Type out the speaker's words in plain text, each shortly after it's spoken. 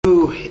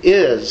Who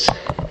is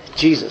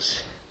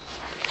Jesus?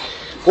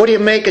 What do you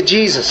make of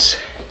Jesus?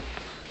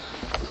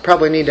 You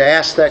probably need to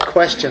ask that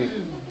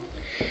question.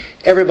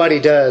 Everybody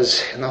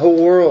does. And the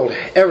whole world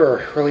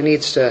ever really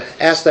needs to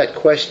ask that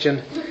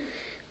question,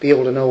 be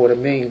able to know what it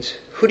means.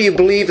 Who do you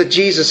believe that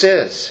Jesus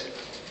is?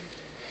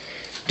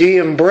 Do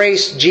you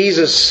embrace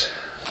Jesus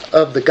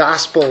of the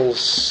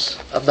Gospels,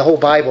 of the whole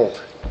Bible?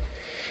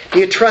 Do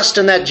you trust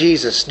in that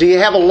Jesus? Do you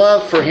have a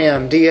love for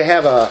Him? Do you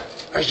have a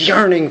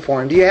yearning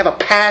for Him? Do you have a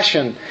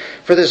passion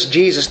for this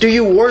Jesus? Do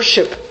you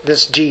worship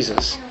this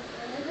Jesus?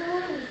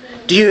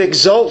 Do you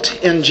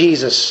exult in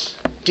Jesus?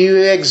 Do you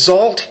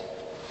exalt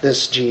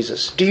this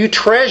Jesus? Do you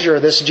treasure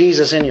this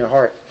Jesus in your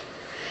heart?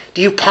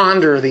 Do you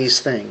ponder these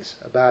things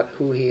about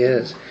who He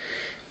is?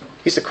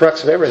 He's the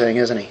crux of everything,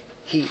 isn't He?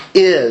 He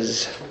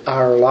is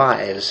our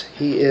lives.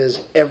 He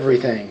is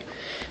everything.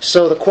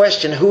 So the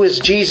question, who is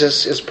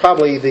Jesus, is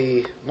probably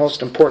the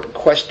most important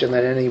question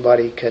that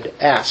anybody could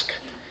ask.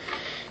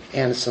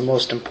 And it's the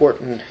most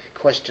important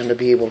question to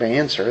be able to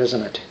answer,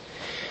 isn't it?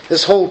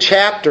 This whole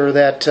chapter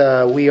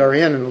that we are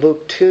in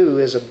Luke 2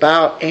 is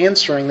about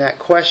answering that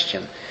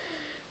question.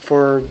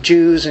 For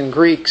Jews and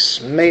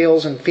Greeks,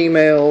 males and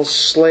females,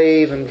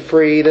 slave and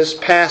free, this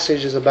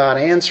passage is about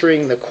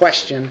answering the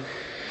question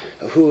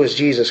of who is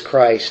Jesus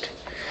Christ.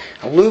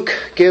 Now, Luke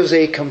gives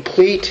a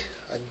complete,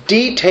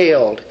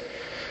 detailed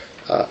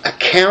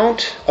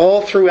account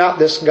all throughout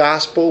this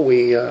gospel.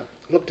 We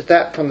looked at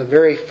that from the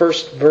very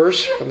first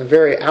verse, from the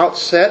very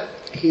outset.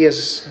 He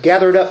has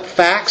gathered up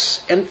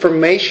facts,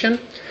 information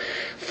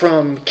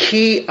from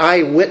key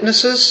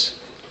eyewitnesses,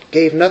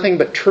 gave nothing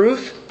but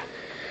truth.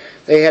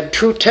 They had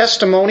true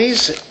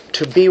testimonies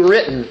to be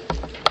written,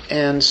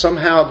 and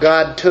somehow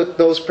God took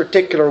those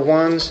particular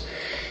ones,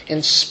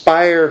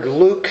 inspired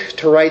Luke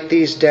to write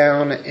these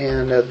down,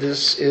 and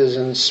this is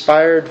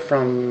inspired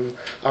from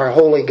our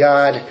holy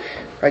God,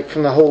 right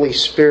from the Holy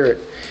Spirit.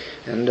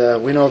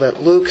 And we know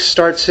that Luke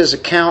starts his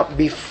account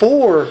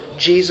before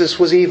Jesus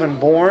was even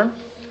born,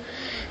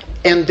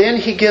 and then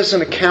he gives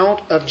an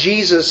account of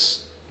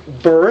Jesus'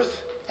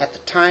 birth, at the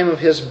time of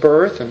His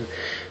birth, and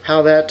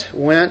how that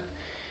went.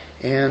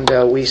 And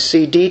we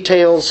see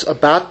details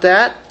about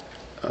that.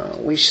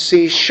 We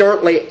see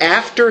shortly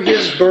after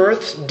His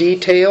birth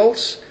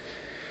details.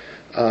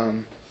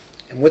 And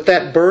with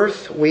that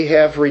birth, we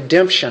have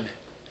redemption.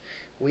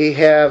 We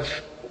have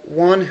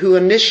one who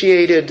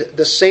initiated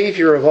the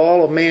Savior of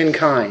all of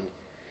mankind.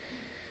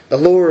 The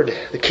Lord,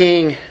 the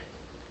King,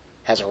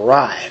 has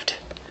arrived.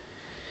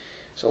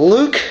 So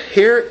Luke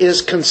here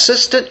is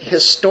consistent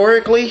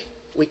historically.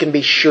 We can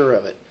be sure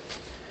of it.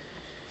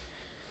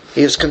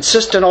 He is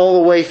consistent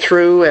all the way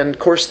through, and of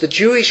course the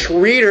Jewish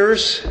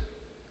readers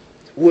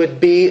would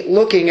be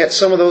looking at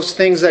some of those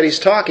things that he's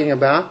talking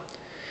about,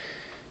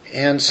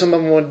 and some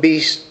of them would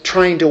be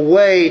trying to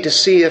weigh to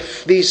see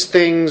if these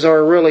things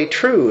are really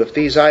true, if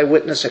these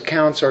eyewitness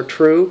accounts are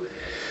true.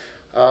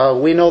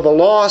 We know the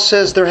law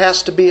says there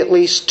has to be at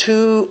least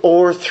 2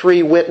 or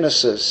 3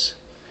 witnesses.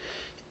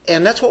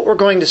 And that's what we're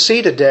going to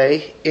see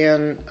today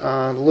in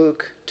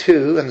Luke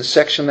 2, in the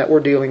section that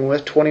we're dealing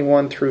with,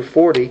 21 through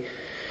 40.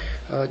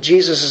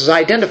 Jesus is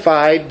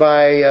identified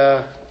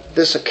by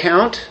this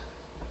account,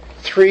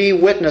 3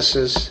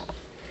 witnesses.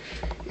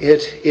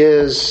 It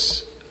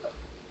is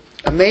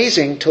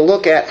amazing to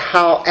look at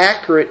how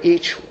accurate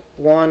each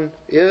one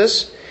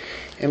is.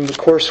 And of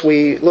course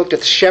we looked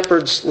at the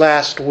shepherds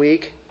last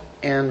week,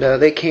 and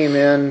they came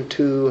in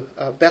to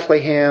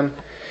Bethlehem,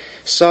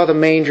 saw the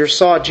manger,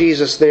 saw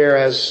Jesus there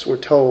as we're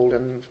told,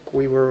 and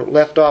we were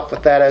left off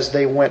with that as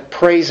they went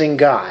praising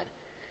God.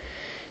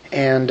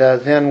 And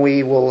then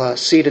we will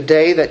see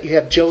today that you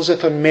have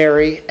Joseph and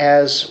Mary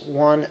as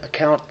one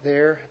account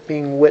there,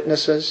 being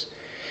witnesses.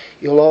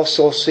 You'll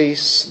also see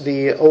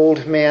the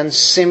old man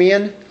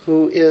Simeon,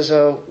 who is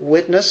a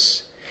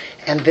witness,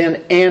 and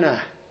then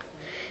Anna.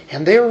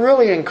 And they're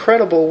really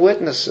incredible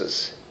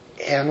witnesses.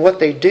 And what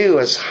they do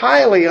is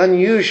highly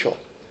unusual.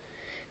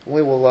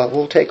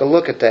 We'll take a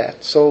look at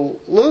that. So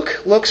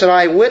Luke looks at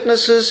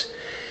eyewitnesses.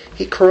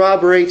 He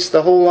corroborates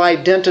the whole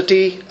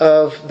identity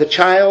of the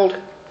child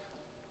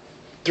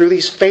through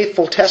these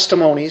faithful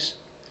testimonies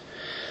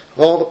of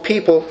all the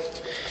people.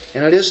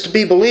 And it is to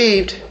be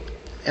believed.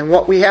 And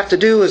what we have to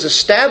do is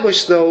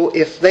establish, though,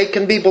 if they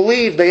can be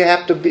believed, they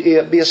have to be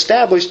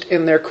established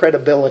in their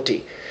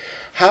credibility.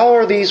 How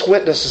are these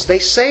witnesses? They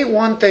say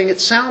one thing,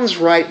 it sounds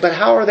right, but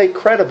how are they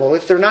credible?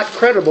 If they're not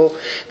credible,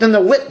 then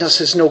the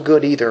witness is no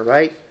good either,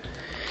 right?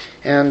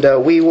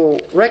 And we will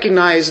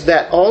recognize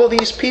that all of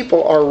these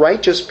people are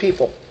righteous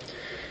people.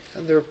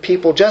 And they're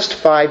people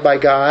justified by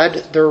God.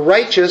 They're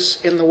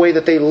righteous in the way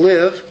that they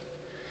live.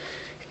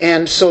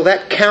 And so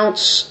that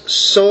counts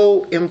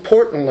so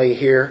importantly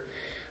here.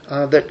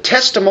 That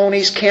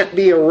testimonies can't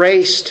be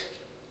erased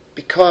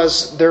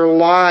because their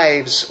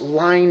lives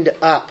lined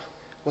up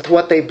with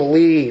what they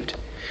believed,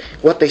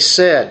 what they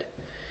said.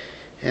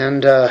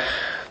 And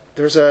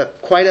there's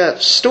quite a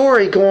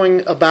story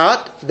going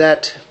about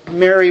that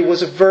Mary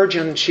was a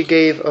virgin. She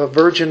gave a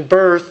virgin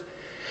birth.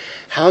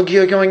 How are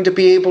you going to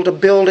be able to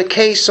build a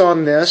case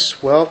on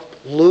this? Well,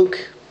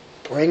 Luke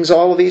brings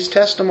all of these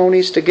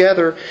testimonies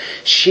together.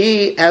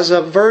 She, as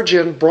a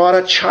virgin, brought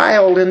a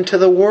child into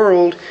the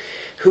world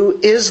who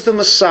is the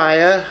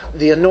Messiah,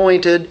 the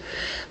anointed,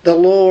 the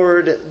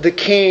Lord, the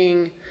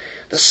King,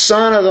 the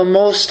Son of the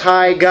Most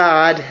High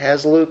God,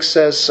 as Luke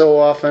says so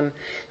often.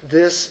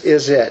 This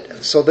is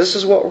it. So this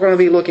is what we're going to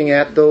be looking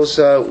at, those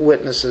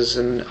witnesses,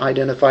 and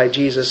identify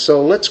Jesus.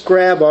 So let's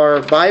grab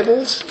our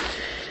Bibles.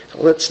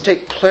 Let's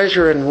take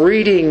pleasure in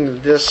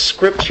reading this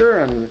Scripture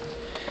and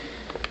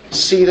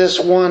see this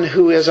one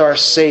who is our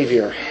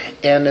Savior.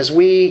 And as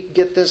we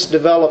get this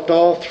developed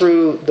all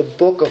through the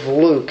book of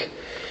Luke,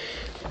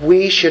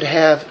 we should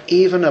have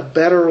even a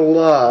better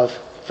love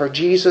for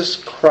Jesus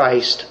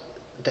Christ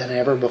than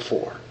ever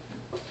before.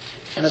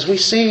 And as we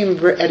see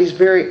him at his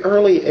very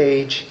early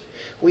age,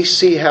 we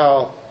see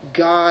how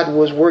God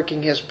was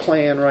working his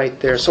plan right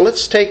there. So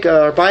let's take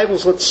our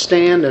Bibles, let's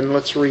stand, and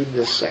let's read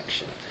this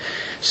section.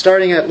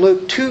 Starting at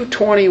Luke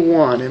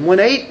 2:21. And when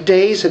 8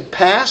 days had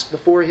passed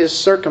before his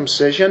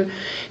circumcision,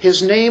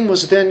 his name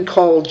was then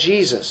called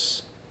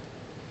Jesus,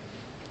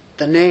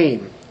 the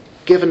name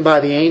given by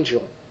the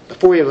angel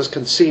before he was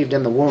conceived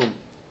in the womb.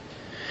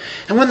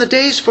 And when the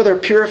days for their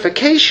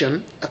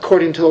purification,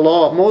 according to the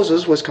law of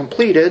Moses, was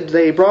completed,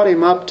 they brought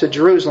him up to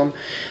Jerusalem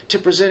to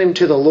present him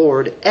to the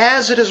Lord,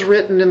 as it is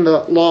written in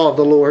the law of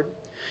the Lord,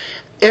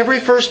 every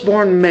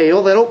firstborn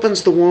male that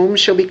opens the womb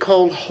shall be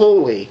called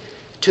holy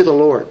to the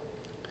Lord,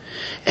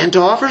 and to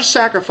offer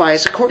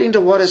sacrifice according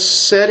to what is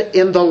said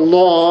in the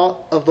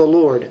law of the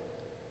Lord,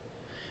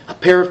 a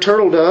pair of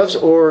turtle doves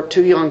or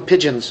 2 young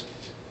pigeons.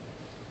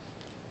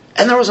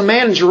 And there was a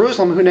man in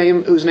Jerusalem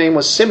whose name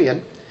was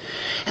Simeon,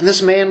 and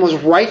this man was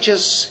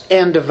righteous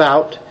and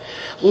devout,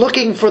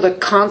 looking for the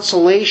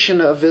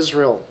consolation of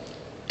Israel,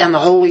 and the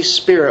Holy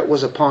Spirit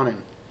was upon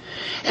him.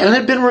 And it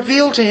had been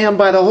revealed to him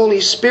by the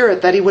Holy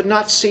Spirit that he would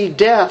not see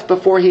death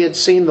before he had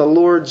seen the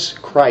Lord's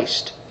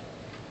Christ.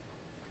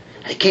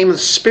 He came in the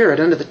Spirit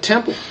into the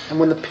temple, and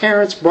when the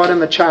parents brought in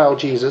the child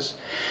Jesus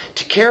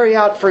to carry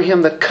out for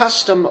him the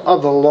custom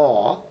of the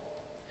law,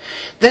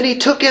 then he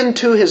took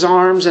into his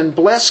arms and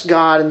blessed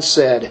God and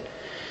said,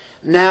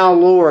 Now,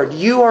 Lord,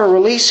 you are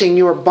releasing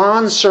your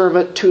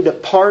bondservant to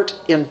depart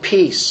in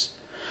peace,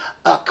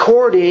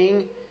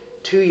 according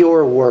to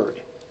your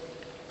word.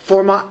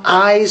 For my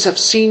eyes have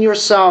seen your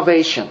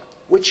salvation,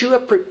 which you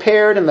have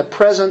prepared in the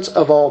presence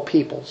of all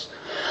peoples,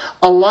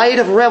 a light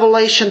of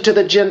revelation to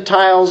the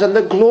Gentiles and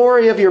the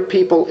glory of your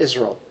people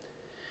Israel.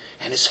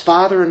 And his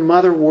father and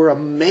mother were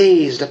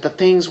amazed at the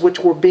things which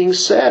were being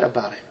said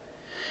about him.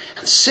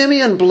 And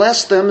Simeon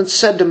blessed them and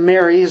said to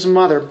Mary his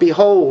mother,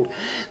 Behold,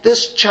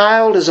 this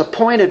child is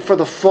appointed for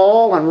the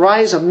fall and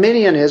rise of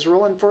many in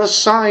Israel, and for a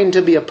sign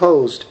to be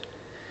opposed.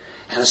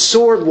 And a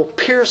sword will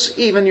pierce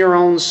even your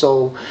own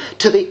soul,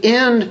 to the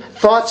end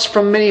thoughts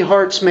from many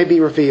hearts may be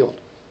revealed.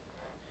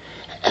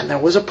 And there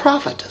was a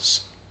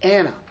prophetess,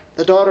 Anna,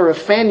 the daughter of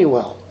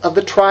Phanuel, of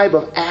the tribe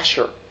of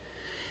Asher.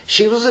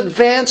 She was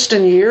advanced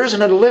in years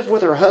and had lived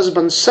with her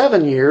husband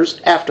 7 years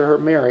after her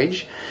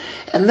marriage,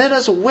 and then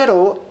as a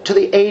widow to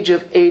the age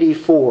of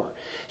 84.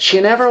 She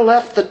never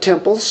left the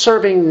temple,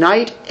 serving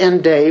night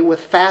and day with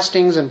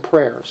fastings and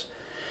prayers.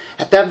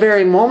 At that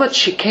very moment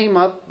she came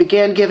up,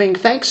 began giving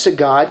thanks to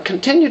God,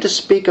 continued to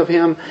speak of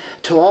him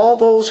to all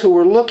those who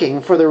were looking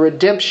for the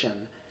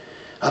redemption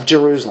of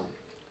Jerusalem.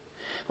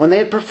 When they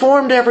had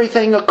performed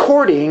everything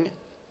according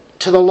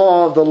to the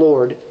law of the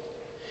Lord,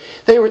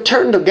 they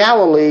returned to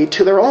Galilee,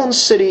 to their own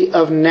city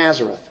of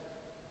Nazareth.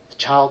 The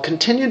child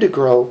continued to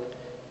grow,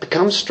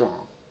 become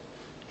strong,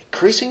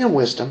 increasing in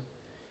wisdom,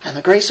 and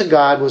the grace of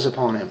God was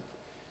upon him.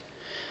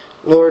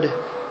 Lord,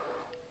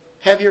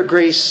 have your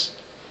grace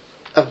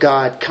of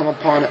God come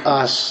upon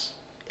us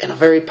in a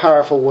very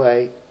powerful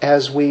way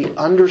as we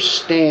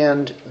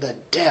understand the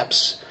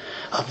depths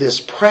of this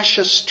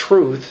precious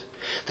truth,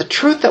 the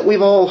truth that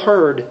we've all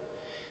heard,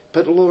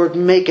 but Lord,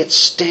 make it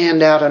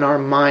stand out in our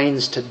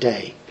minds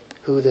today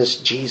who this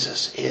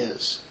Jesus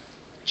is.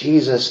 In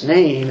Jesus'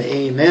 name,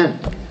 amen.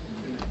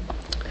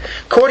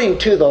 According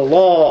to the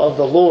law of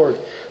the Lord,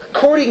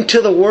 according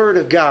to the Word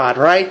of God,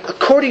 right?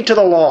 According to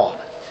the law.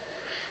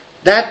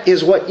 That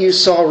is what you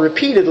saw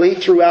repeatedly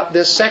throughout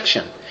this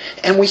section.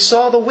 And we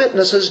saw the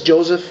witnesses,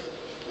 Joseph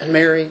and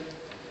Mary,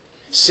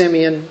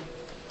 Simeon,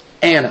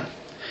 Anna.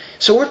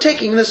 So we're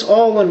taking this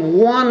all in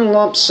one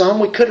lump sum.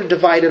 We could have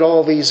divided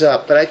all these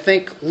up, but I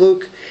think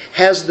Luke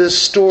has this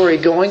story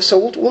going,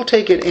 so we'll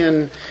take it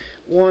in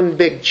one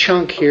big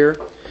chunk here.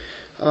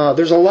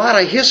 There's a lot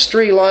of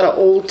history, a lot of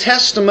Old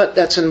Testament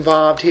that's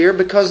involved here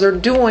because they're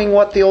doing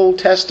what the Old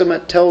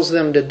Testament tells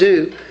them to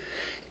do,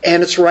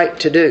 and it's right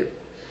to do.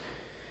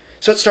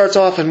 So it starts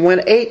off, and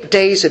when 8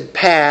 days had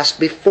passed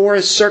before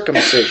his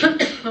circumcision.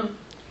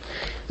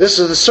 This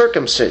is the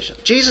circumcision.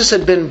 Jesus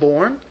had been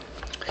born.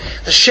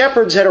 The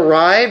shepherds had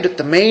arrived at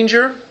the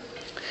manger.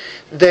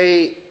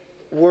 They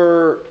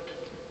were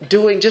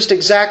doing just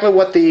exactly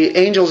what the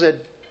angels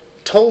had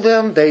told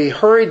them. They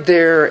hurried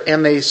there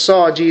and they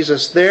saw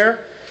Jesus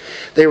there.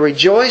 They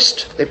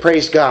rejoiced. They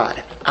praised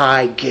God,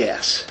 I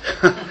guess.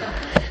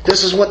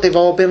 This is what they've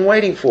all been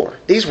waiting for.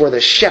 These were the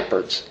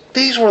shepherds.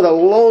 These were the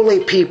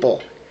lowly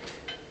people.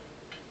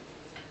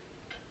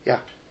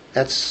 Yeah,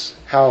 that's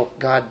how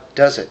God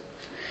does it.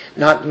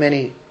 Not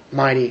many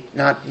mighty,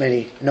 not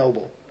many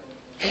noble.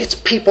 It's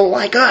people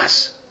like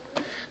us.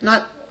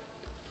 Not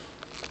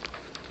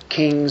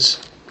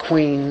kings,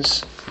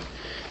 queens,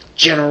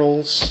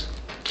 generals,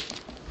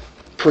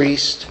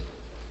 priests.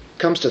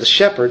 Comes to the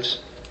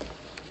shepherds.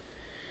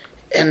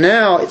 And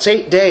now it's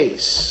 8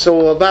 days.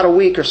 So about a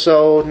week or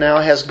so now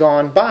has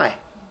gone by.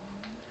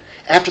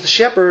 After the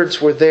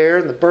shepherds were there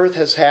and the birth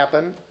has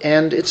happened,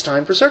 and it's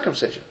time for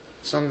circumcision.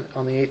 It's on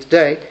the 8th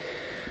day.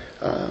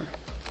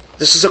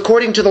 This is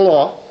according to the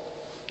law.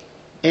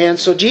 And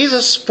so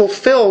Jesus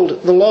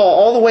fulfilled the law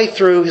all the way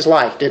through His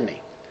life, didn't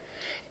He?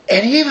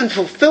 And He even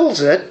fulfills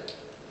it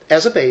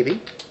as a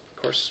baby. Of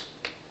course,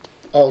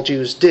 all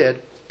Jews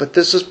did. But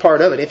this is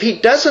part of it. If He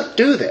doesn't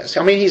do this,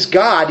 I mean, He's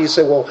God, you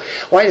say, well,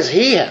 why does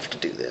He have to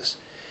do this?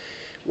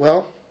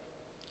 Well,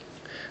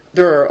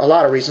 there are a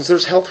lot of reasons.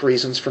 There's health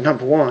reasons for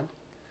number one,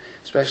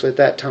 especially at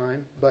that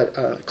time, but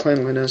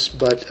cleanliness,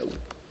 but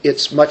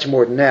it's much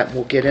more than that.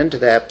 We'll get into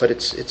that, but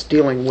it's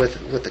dealing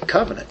with the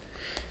covenant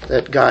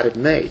that God had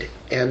made.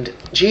 And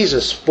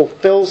Jesus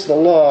fulfills the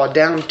law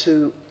down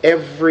to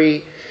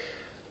every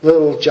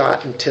little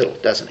jot and tittle,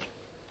 doesn't He?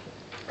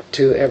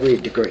 To every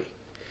degree.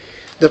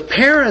 The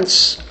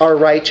parents are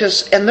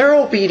righteous and they're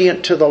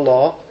obedient to the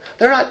law.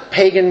 They're not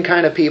pagan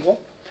kind of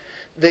people.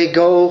 They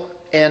go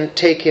and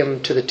take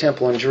Him to the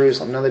temple in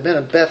Jerusalem. Now they've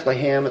been in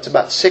Bethlehem. It's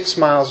about 6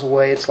 miles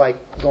away. It's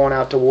like going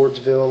out to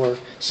Wardsville or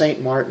St.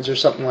 Martin's or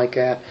something like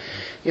that.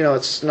 You know,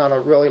 it's not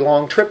a really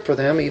long trip for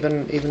them,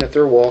 even if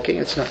they're walking.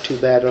 It's not too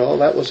bad at all.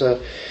 That was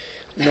a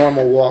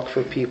normal walk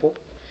for people.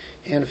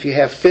 And if you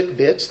have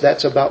Fitbits,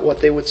 that's about what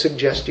they would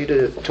suggest you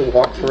to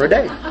walk for a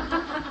day.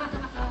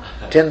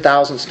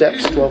 10,000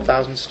 steps,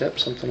 12,000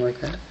 steps, something like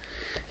that.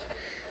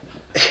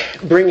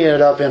 Bringing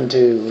it up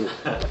into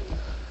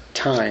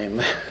time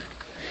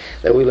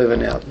that we live in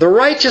now. The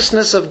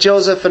righteousness of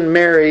Joseph and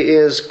Mary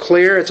is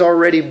clear. It's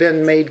already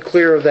been made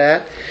clear of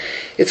that.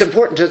 It's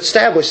important to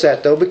establish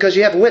that, though, because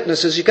you have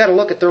witnesses. You've got to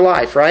look at their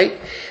life, right?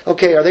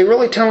 Okay, are they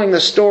really telling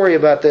the story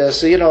about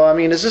this? You know, I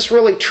mean, is this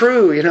really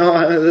true? You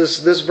know,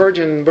 this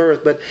virgin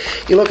birth. But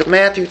you look at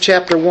Matthew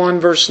chapter 1,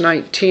 verse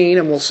 19,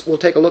 and we'll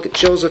take a look at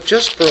Joseph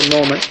just for a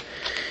moment.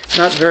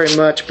 Not very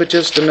much, but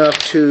just enough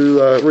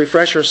to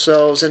refresh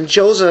ourselves. And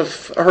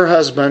Joseph, her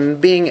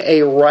husband, being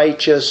a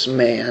righteous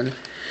man,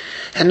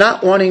 and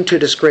not wanting to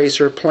disgrace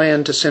her,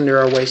 planned to send her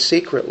away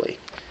secretly.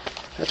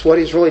 That's what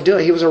he's really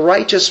doing. He was a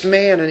righteous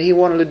man, and he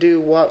wanted to do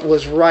what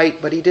was right,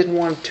 but he didn't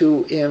want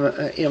to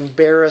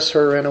embarrass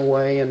her in a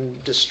way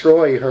and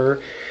destroy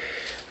her.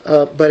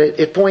 But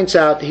it points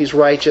out he's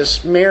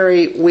righteous.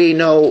 Mary, we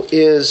know,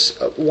 is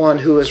one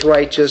who is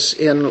righteous.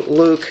 In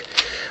Luke,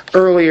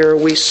 earlier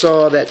we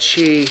saw that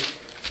she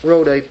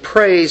wrote a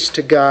praise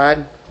to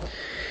God.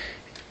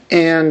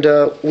 And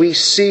we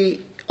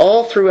see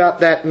all throughout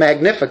that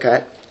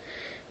Magnificat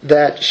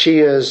that she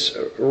is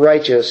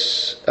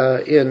righteous.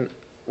 In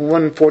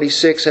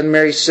 146, and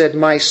Mary said,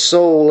 "My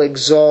soul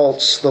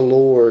exalts the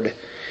Lord.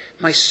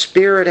 My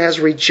spirit has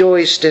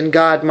rejoiced in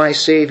God my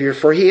Savior,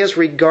 for He has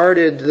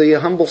regarded the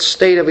humble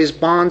state of His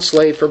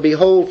bondslave. For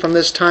behold, from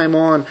this time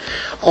on,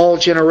 all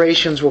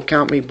generations will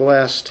count me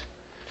blessed.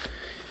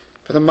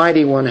 For the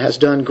Mighty One has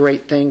done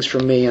great things for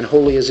me, and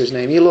holy is His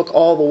name." You look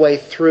all the way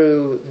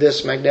through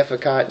this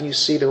Magnificat, and you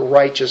see the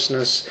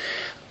righteousness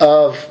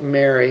of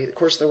Mary. Of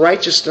course, the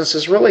righteousness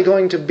is really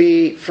going to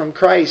be from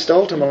Christ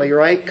ultimately,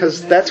 right?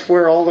 Because that's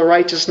where all the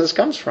righteousness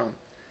comes from.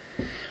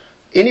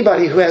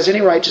 Anybody who has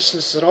any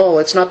righteousness at all,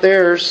 it's not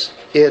theirs.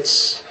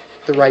 It's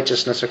the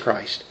righteousness of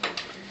Christ.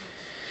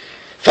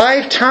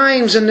 5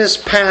 times in this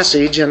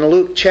passage in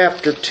Luke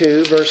chapter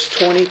 2, verse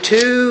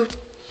 22,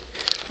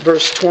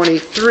 verse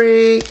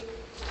 23,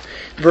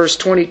 verse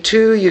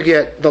 22, you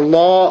get the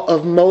law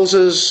of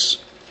Moses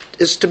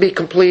is to be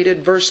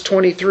completed. Verse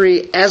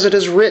 23, as it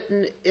is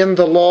written in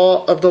the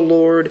law of the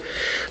Lord.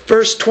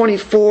 Verse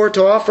 24,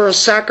 to offer a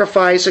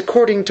sacrifice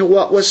according to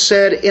what was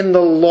said in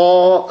the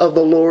law of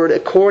the Lord,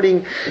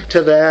 according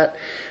to that.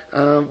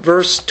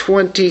 Verse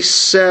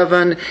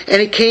 27,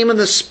 and He came in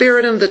the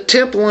Spirit in the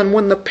temple, and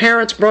when the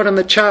parents brought in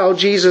the child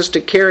Jesus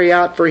to carry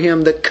out for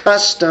Him the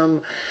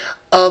custom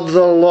of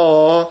the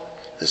law,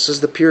 this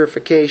is the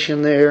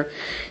purification there.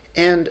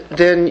 And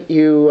then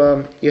you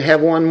have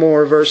one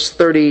more, verse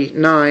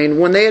 39.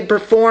 When they had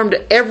performed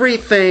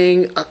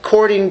everything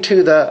according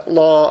to the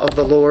law of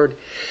the Lord.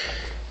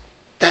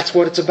 That's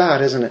what it's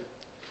about, isn't it?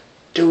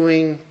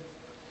 Doing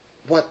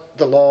what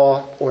the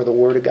law or the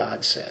Word of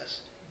God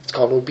says. It's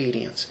called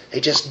obedience.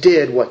 They just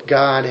did what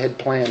God had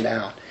planned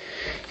out.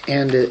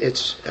 And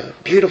it's a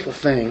beautiful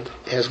thing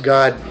as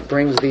God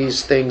brings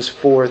these things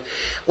forth.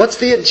 What's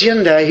the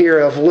agenda here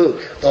of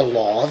Luke? The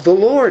law of the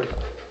Lord,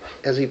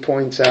 as he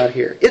points out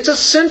here. It's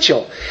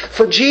essential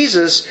for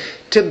Jesus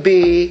to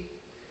be,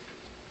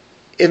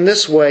 in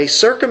this way,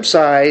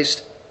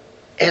 circumcised,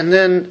 and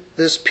then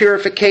this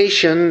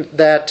purification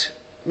that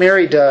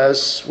Mary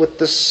does with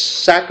the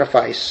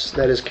sacrifice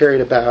that is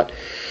carried about.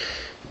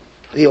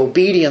 The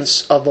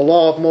obedience of the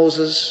law of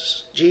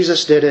Moses.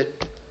 Jesus did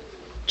it.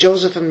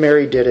 Joseph and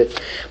Mary did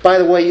it. By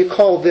the way, you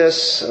call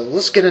this,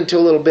 let's get into a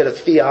little bit of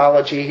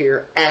theology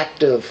here,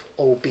 active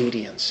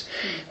obedience.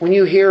 When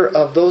you hear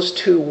of those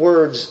two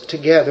words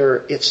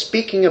together, it's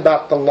speaking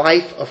about the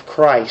life of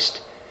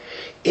Christ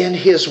in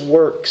His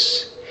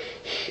works.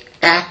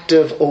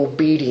 Active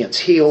obedience.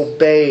 He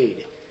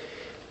obeyed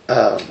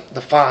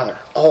the Father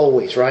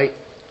always, right?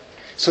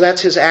 So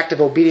that's His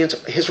active obedience.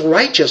 His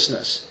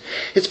righteousness.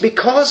 It's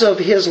because of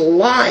His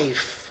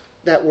life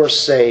that we're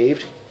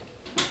saved.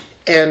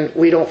 And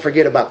we don't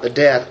forget about the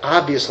death.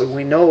 Obviously,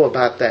 we know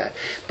about that.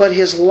 But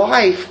His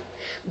life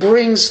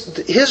brings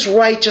His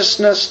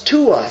righteousness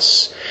to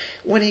us.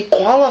 When He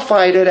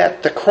qualified it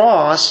at the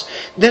cross,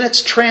 then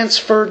it's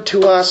transferred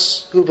to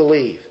us who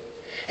believe.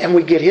 And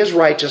we get His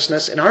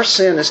righteousness, and our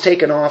sin is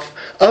taken off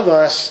of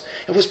us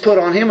and was put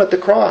on Him at the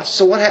cross.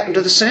 So what happened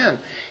to the sin?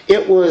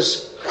 It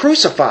was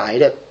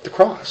crucified at the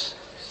cross.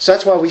 So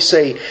that's why we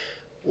say,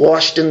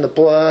 washed in the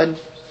blood.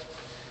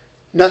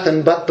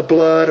 Nothing but the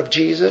blood of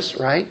Jesus,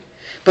 right?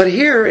 But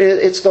here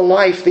it's the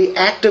life, the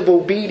active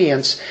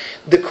obedience.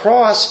 The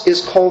cross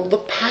is called the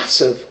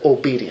passive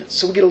obedience.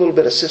 So we get a little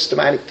bit of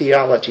systematic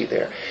theology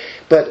there.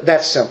 But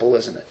that's simple,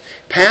 isn't it?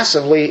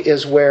 Passively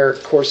is where,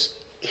 of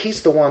course,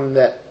 He's the one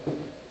that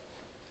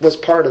was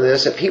part of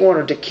this. If He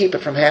wanted to keep it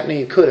from happening,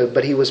 He could have.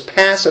 But He was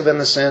passive in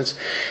the sense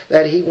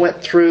that He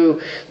went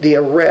through the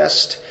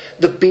arrest,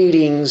 the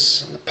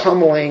beatings, the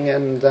pummeling,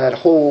 and that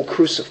whole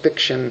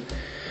crucifixion.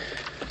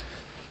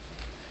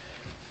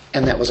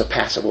 And that was a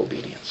passive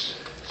obedience.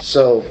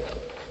 So,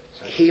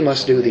 He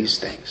must do these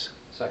things.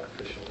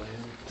 Sacrificial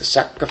lamb. The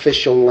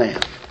sacrificial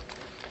lamb.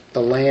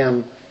 The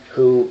lamb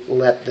who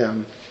let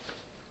them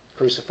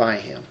crucify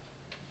Him.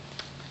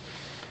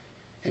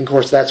 And of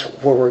course that's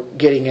where we're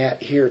getting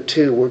at here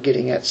too. We're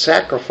getting at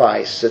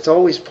sacrifice. It's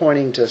always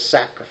pointing to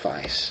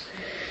sacrifice.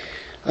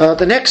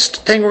 The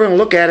next thing we're going to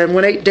look at, and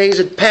when 8 days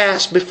had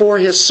passed before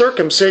His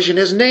circumcision,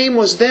 His name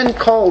was then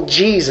called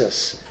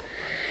Jesus.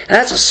 And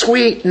that's a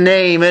sweet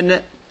name, isn't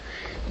it?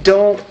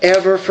 Don't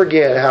ever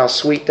forget how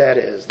sweet that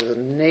is. The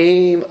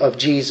name of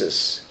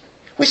Jesus.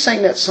 We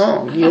sang that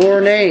song,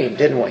 Your Name,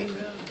 didn't we?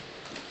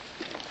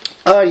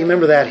 You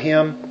remember that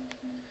hymn?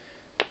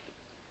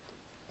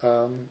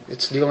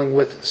 It's dealing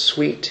with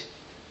sweet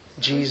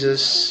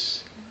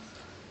Jesus.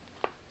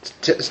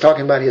 It's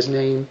talking about His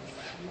name.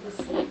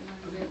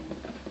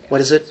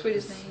 What is it?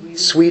 Sweetest name.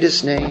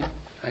 Sweetest name.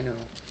 I know.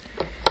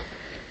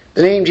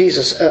 The name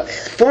Jesus.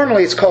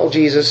 Formally it's called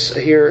Jesus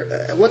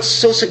here. What's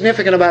so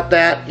significant about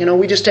that?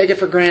 We just take it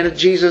for granted.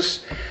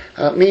 Jesus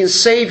means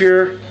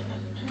Savior.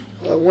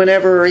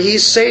 Whenever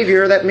He's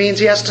Savior, that means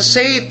He has to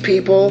save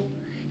people.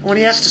 When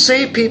He has to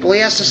save people, He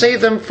has to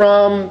save them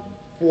from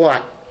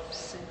what?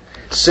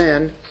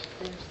 Sin.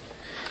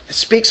 It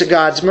speaks of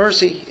God's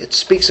mercy. It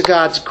speaks of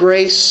God's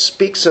grace.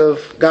 Speaks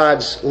of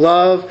God's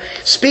love.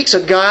 Speaks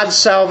of God's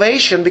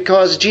salvation,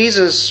 because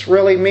Jesus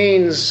really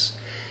means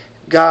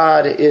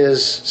God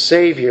is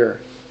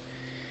Savior.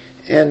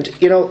 And,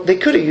 they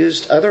could have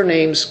used other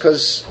names,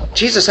 because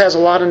Jesus has a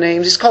lot of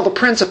names. He's called the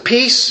Prince of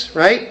Peace,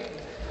 right?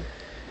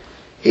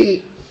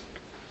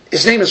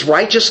 His name is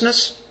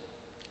Righteousness.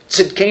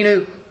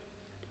 Tzidkenu.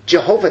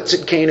 Jehovah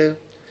Tzidkenu.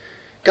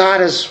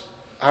 God is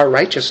our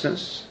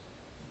righteousness.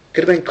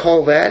 Could have been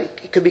called that.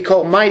 He could be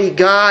called Mighty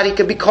God. He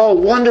could be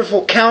called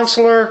Wonderful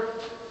Counselor,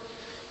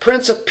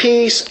 Prince of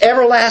Peace,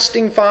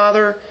 Everlasting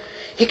Father.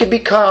 He could be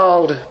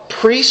called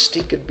Priest.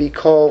 He could be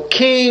called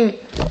King.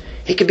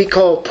 He could be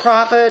called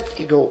Prophet.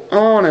 You go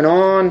on and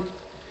on.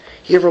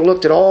 You ever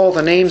looked at all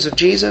the names of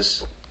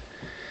Jesus?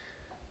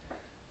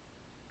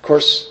 Of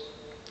course,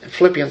 in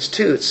Philippians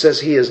 2 it says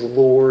He is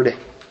Lord.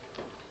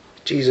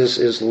 Jesus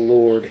is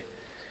Lord.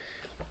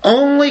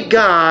 Only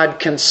God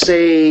can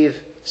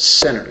save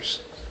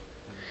sinners.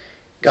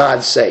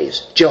 God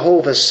saves.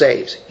 Jehovah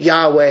saves.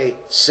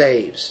 Yahweh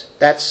saves.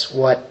 That's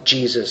what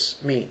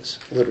Jesus means,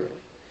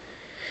 literally.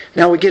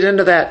 Now we get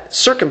into that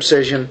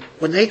circumcision.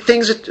 When 8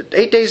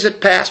 days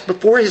had passed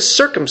before His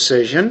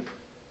circumcision,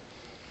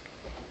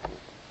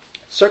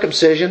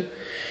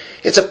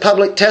 it's a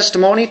public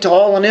testimony to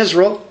all in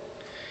Israel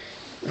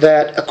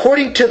that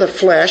according to the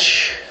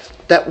flesh,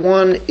 that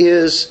one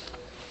is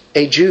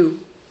a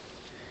Jew.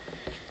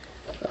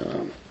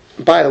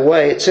 By the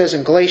way, it says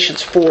in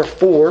Galatians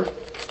 4:4,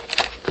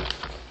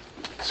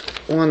 it's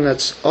one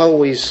that's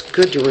always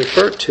good to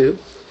refer to.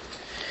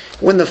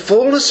 When the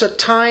fullness of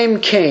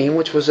time came,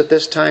 which was at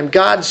this time,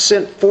 God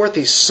sent forth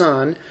His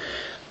Son,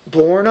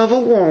 born of a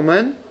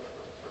woman,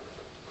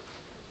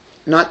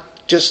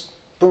 not just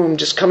boom,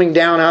 just coming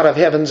down out of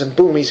heavens and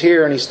boom, He's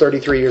here and He's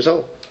 33 years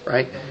old,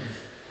 right?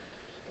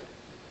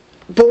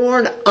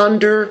 Born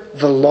under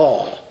the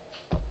law.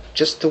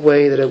 Just the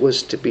way that it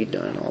was to be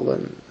done, all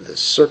the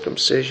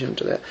circumcision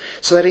to that.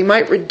 So that He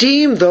might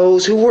redeem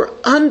those who were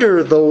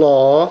under the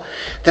law,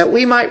 that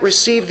we might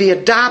receive the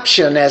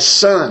adoption as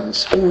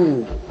sons.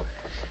 Ooh,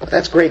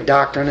 that's great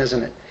doctrine,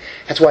 isn't it?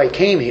 That's why He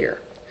came here.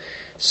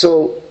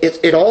 So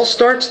it all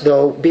starts,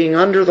 though, being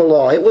under the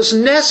law. It was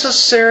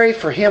necessary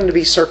for him to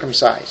be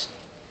circumcised.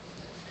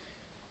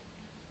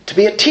 To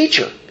be a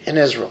teacher in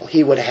Israel,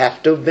 he would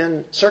have to have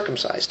been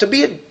circumcised. To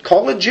be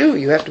called a Jew,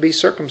 you have to be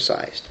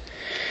circumcised.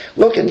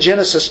 Look in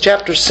Genesis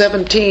chapter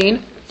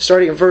 17,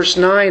 starting in verse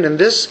 9, and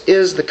this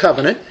is the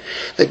covenant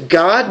that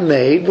God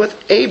made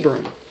with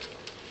Abram.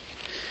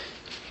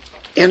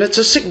 And it's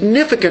a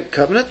significant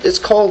covenant. It's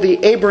called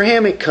the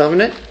Abrahamic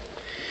covenant.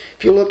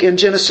 If you look in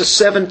Genesis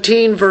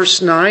 17,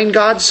 verse 9,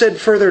 God said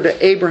further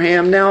to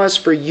Abraham, "Now as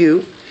for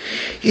you,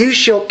 you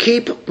shall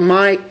keep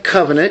my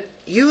covenant,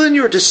 you and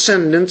your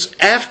descendants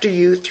after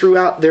you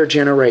throughout their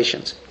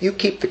generations." You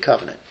keep the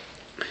covenant.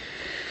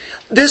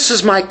 "This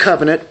is my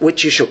covenant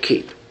which you shall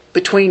keep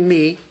between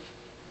me,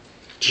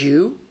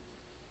 you,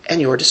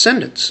 and your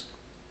descendants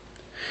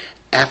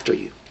after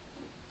you."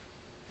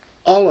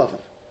 All of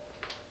them.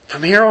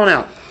 From here on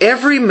out,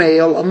 every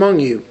male among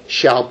you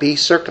shall be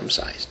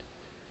circumcised.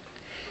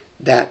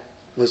 That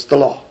was the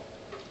law.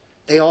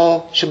 They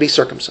all shall be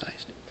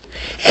circumcised.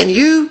 "And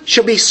you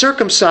shall be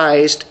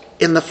circumcised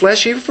in the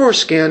flesh of your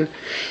foreskin,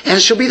 and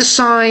it shall be the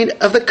sign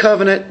of the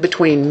covenant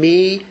between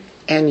me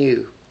and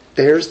you."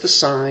 There's the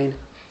sign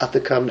of the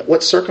covenant.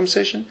 What's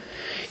circumcision?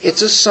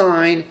 It's a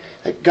sign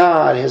that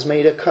God has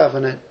made a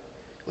covenant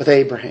with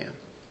Abraham.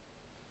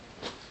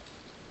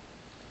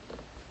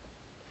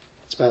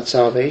 It's about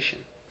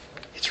salvation.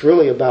 It's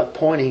really about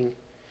pointing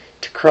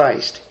to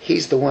Christ.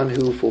 He's the one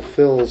who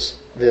fulfills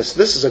this.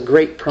 This is a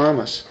great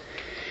promise.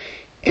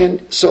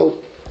 And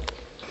so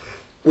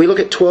we look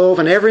at 12,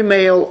 "And every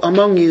male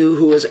among you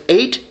who is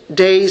 8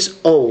 days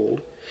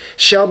old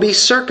shall be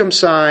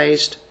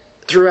circumcised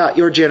throughout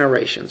your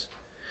generations.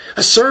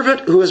 A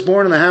servant who is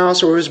born in the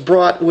house or is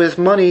bought with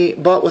money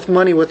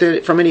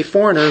from any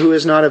foreigner who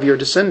is not of your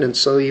descendants."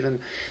 So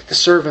even the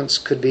servants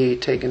could be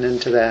taken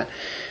into that.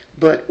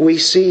 But we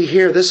see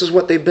here, this is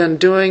what they've been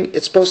doing.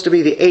 It's supposed to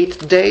be the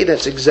 8th day.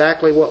 That's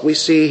exactly what we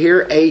see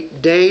here.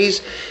 8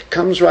 days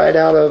comes right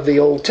out of the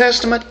Old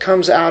Testament,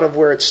 comes out of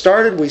where it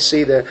started. We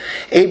see the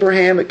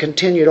Abraham, it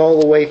continued all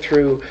the way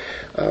through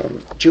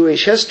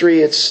Jewish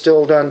history. It's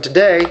still done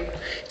today.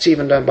 It's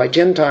even done by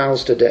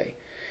Gentiles today.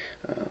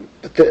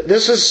 But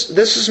this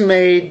is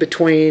made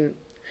between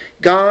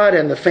God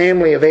and the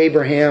family of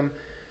Abraham,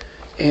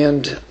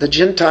 and the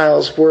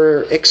Gentiles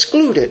were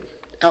excluded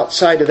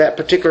outside of that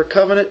particular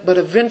covenant, but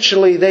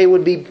eventually they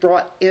would be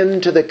brought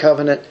into the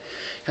covenant.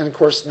 And of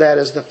course that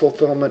is the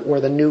fulfillment where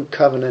the new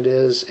covenant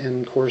is,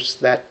 and of course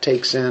that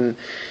takes in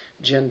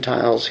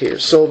Gentiles here.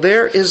 So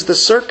there is the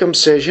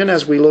circumcision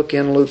as we look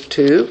in Luke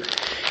 2.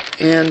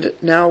 And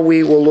now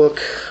we will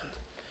look,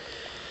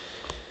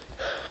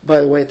 by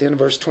the way, at the end of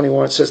verse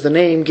 21 it says the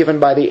name given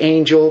by the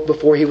angel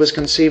before he was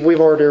conceived. We've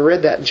already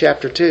read that in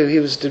chapter 2. He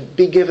was to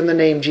be given the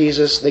name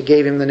Jesus. They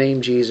gave him the name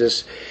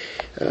Jesus.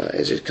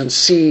 As it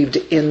conceived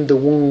in the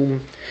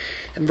womb.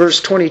 In verse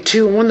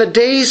 22, "When the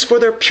days for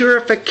their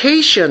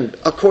purification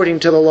according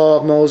to the law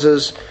of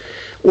Moses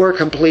were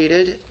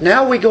completed."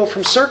 Now we go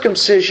from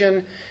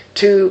circumcision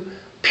to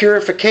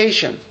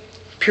purification.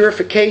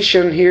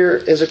 Purification here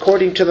is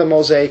according to the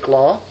Mosaic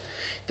law.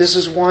 This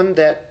is one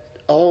that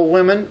all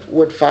women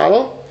would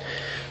follow.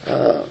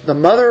 The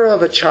mother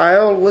of a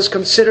child was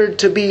considered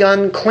to be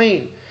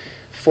unclean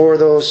for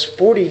those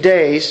 40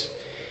 days.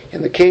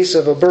 In the case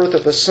of a birth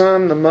of a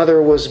son, the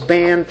mother was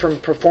banned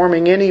from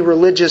performing any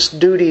religious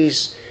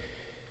duties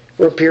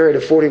for a period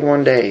of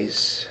 41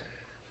 days.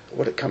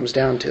 What it comes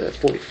down to, the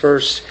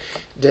 41st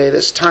day,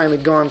 this time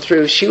had gone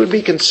through. She would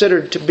be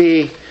considered to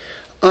be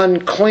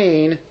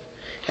unclean.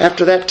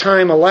 After that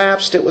time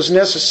elapsed, it was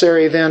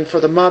necessary then for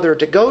the mother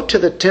to go to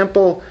the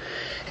temple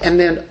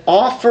and then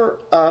offer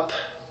up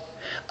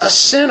a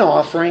sin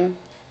offering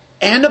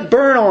and a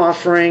burnt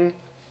offering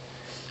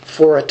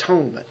for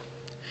atonement.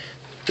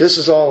 This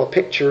is all a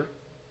picture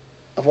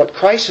of what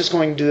Christ is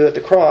going to do at the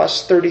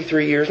cross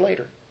 33 years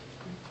later.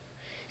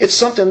 It's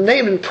something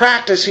they've been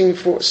practicing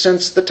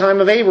since the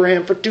time of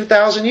Abraham. For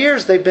 2,000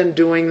 years they've been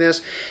doing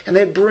this. And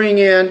they bring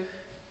in,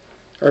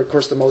 or of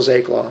course the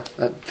Mosaic law,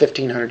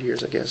 1,500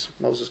 years I guess.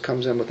 Moses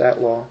comes in with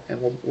that law, and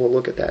we'll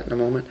look at that in a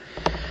moment.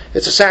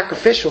 It's a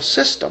sacrificial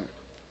system.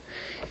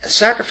 A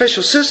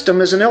sacrificial system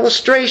is an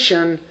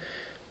illustration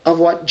of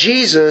what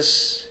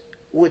Jesus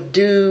would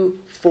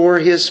do for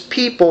His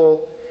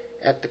people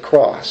at the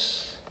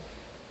cross.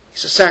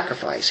 He's a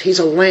sacrifice. He's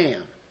a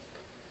lamb.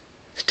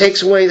 He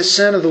takes away the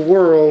sin of the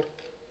world,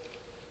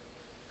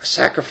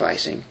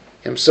 sacrificing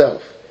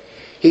Himself.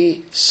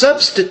 He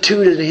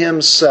substituted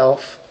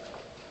Himself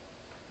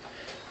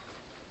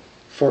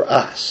for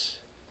us.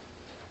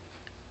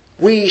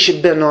 We should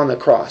have been on the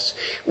cross.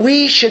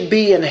 We should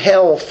be in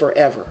hell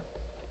forever.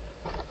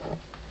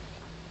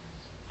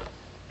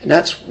 And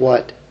that's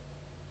what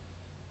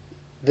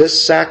this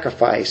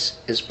sacrifice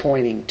is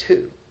pointing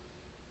to.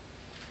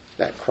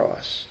 That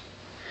cross.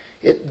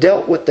 It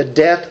dealt with the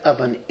death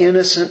of an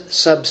innocent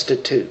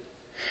substitute.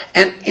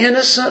 An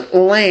innocent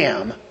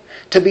lamb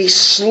to be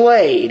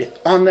slayed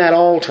on that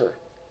altar.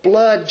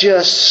 Blood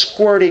just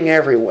squirting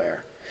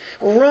everywhere.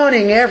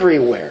 Running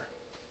everywhere.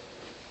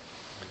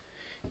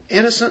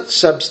 Innocent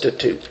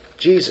substitute.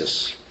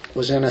 Jesus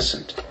was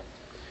innocent.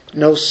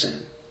 No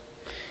sin.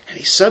 And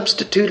He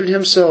substituted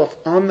Himself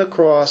on the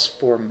cross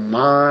for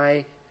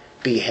my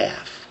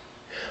behalf.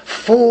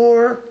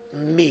 For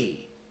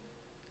me.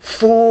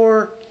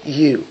 For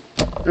you.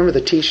 Remember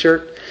the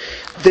t-shirt?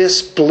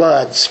 This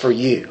blood's for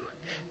you.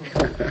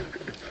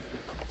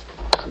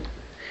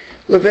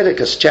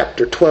 Leviticus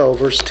chapter 12,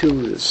 verse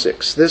 2 to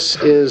 6. This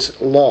is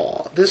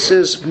law. This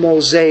is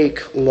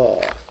Mosaic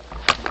law.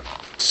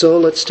 So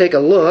let's take a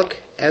look.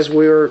 As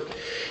we're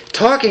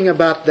talking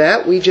about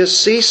that, we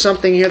just see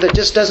something here that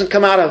just doesn't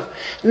come out of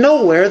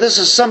nowhere. This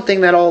is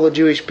something that all the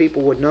Jewish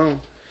people would know.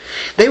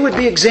 They would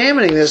be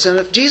examining this, and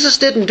if Jesus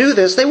didn't do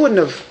this, they wouldn't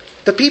have.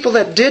 The people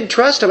that did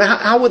trust Him,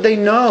 how would they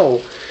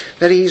know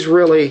that He's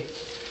really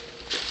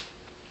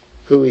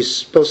who He's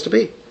supposed to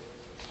be?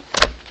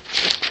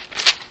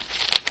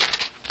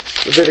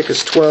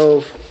 Leviticus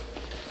 12,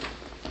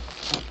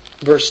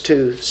 verse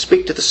 2.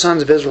 Speak to the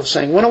sons of Israel,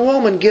 saying, when a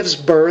woman gives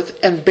birth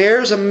and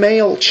bears a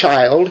male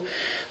child,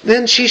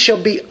 then she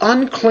shall be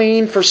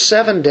unclean for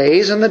 7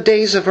 days, and the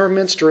days of her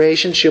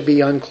menstruation shall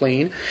be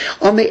unclean.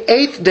 On the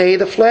 8th day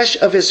the flesh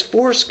of his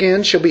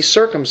foreskin shall be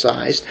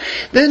circumcised.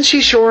 Then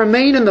she shall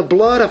remain in the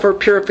blood of her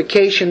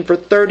purification for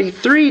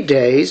 33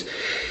 days.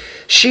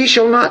 She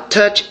shall not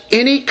touch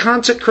any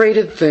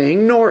consecrated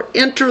thing, nor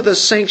enter the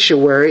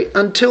sanctuary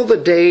until the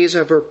days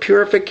of her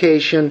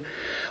purification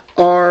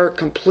are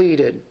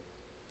completed.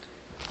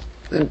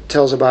 Then it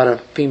tells about a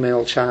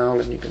female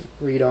child, and you can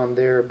read on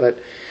there, but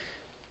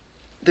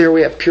there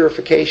we have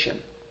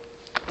purification.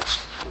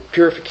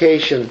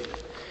 Purification.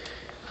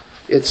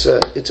 It's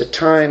a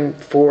time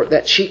for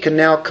that she can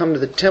now come to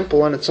the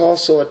temple, and it's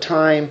also a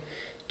time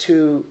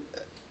to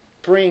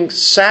bring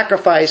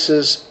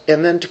sacrifices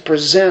and then to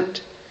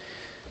present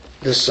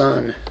the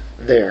Son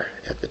there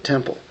at the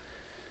temple.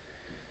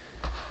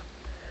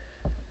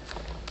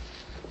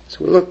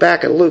 So we look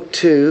back at Luke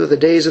 2, the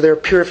days of their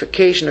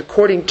purification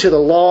according to the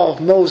law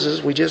of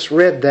Moses, we just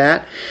read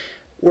that,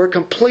 were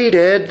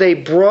completed. They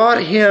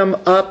brought Him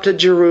up to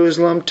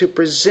Jerusalem to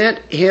present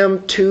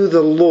Him to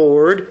the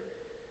Lord,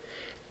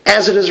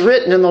 as it is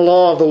written in the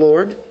law of the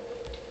Lord.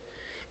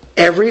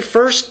 Every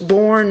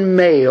firstborn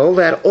male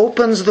that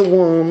opens the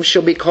womb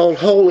shall be called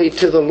holy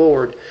to the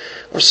Lord,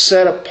 or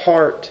set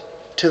apart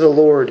to the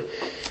Lord.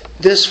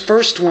 This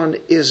first one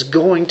is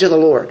going to the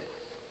Lord.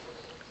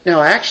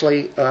 Now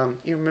actually,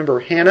 you remember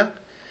Hannah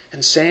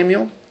and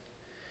Samuel,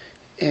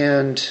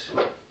 and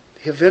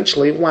he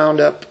eventually wound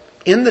up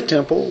in the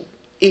temple,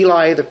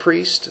 Eli the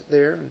priest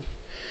there.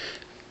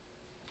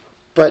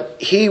 But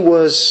he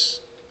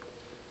was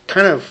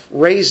kind of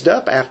raised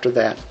up after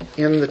that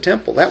in the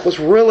temple. That was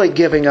really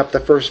giving up the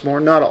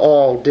firstborn. Not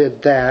all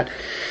did that.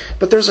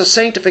 But there's a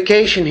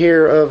sanctification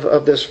here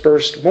of this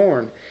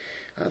firstborn.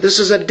 This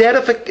is a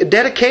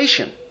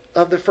dedication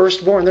of the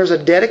firstborn. There's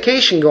a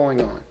dedication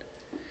going on.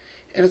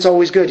 And it's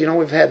always good.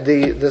 We've had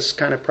this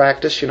kind of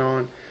practice,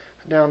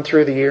 down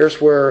through the years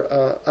where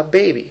a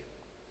baby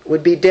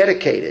would be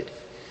dedicated,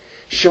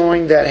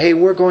 showing that, hey,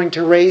 we're going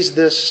to raise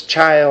this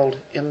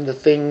child in the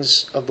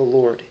things of the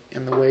Lord,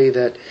 in the way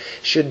that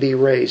should be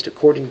raised,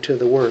 according to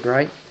the Word,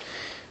 right?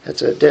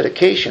 That's a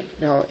dedication.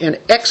 Now, in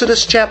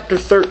Exodus chapter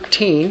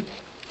 13,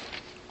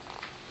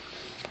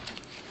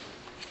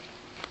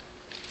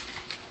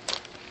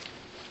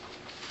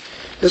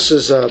 this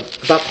is about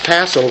the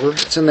Passover.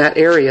 It's in that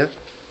area.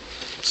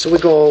 So we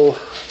go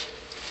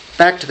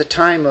back to the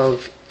time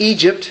of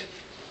Egypt.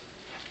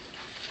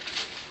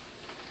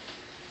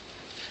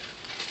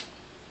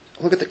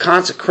 Look at the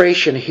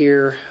consecration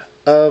here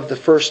of the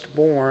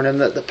firstborn, and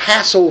the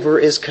Passover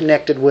is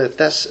connected with.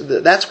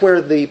 That's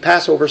where the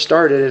Passover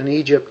started in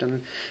Egypt,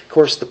 and of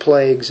course the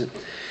plagues. And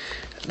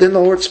then the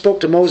Lord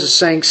spoke to Moses,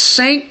 saying,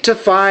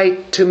 sanctify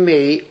to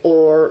me,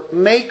 or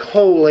make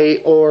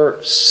holy,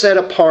 or set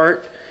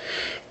apart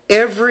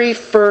every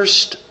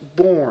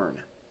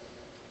firstborn.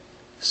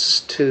 This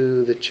is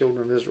to the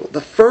children of Israel. The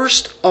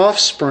first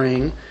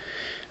offspring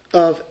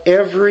of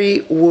every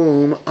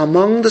womb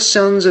among the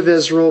sons of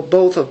Israel,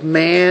 both of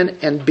man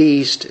and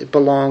beast, it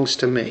belongs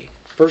to me.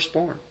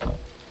 Firstborn.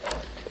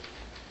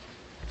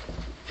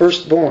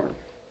 Firstborn.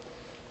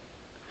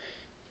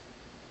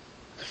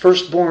 The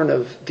firstborn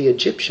of the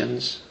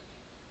Egyptians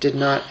did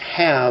not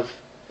have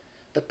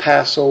the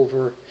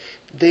Passover.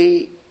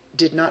 They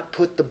did not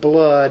put the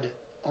blood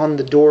on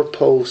the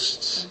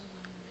doorposts.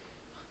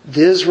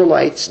 The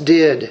Israelites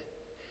did.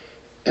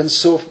 And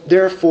so,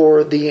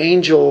 therefore, the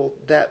angel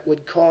that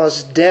would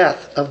cause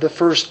death of the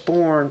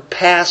firstborn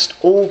passed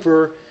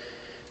over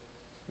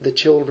the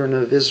children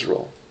of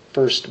Israel,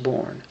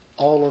 firstborn.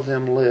 All of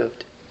them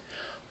lived.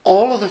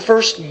 All of the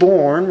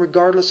firstborn,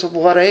 regardless of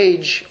what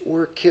age,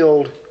 were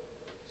killed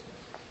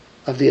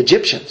of the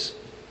Egyptians.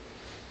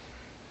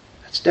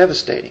 That's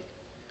devastating.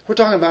 We're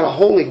talking about a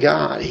holy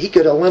God. He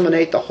could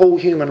eliminate the whole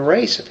human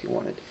race if He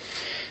wanted.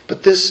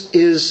 But this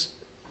is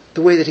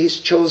the way that He's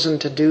chosen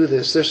to do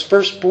this. This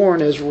firstborn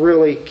is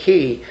really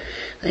key.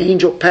 The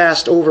angel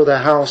passed over the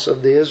house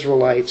of the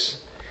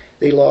Israelites.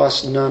 They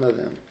lost none of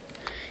them.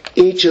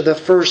 Each of the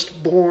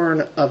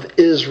firstborn of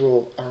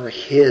Israel are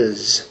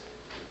His.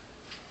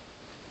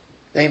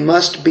 They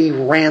must be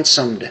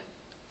ransomed.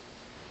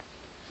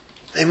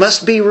 They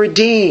must be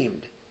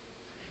redeemed.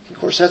 Of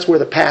course, that's where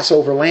the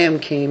Passover lamb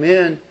came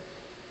in.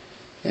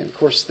 And of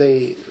course,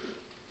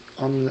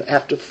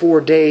 after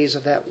 4 days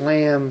of that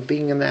lamb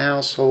being in the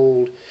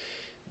household,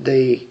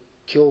 they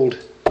killed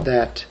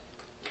that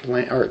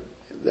lamb, or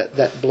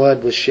that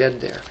blood was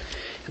shed there.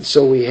 And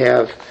so we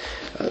have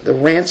the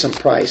ransom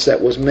price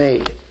that was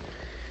made.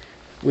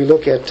 We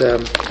look at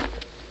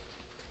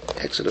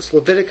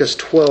Leviticus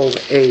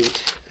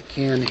 12:8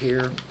 again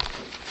here.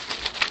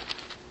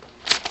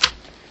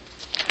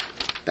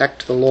 Back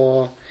to the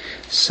law.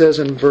 It says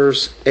in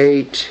verse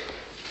 8,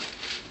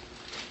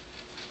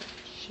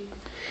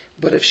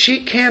 but if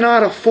she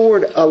cannot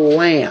afford a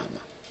lamb,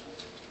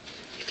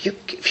 if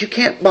you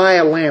can't buy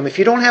a lamb, if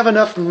you don't have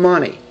enough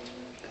money,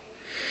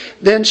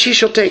 then she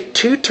shall take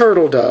 2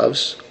 turtle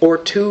doves or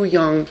 2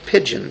 young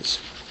pigeons,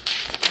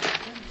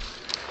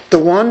 the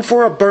one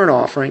for a burnt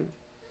offering,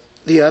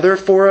 the other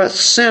for a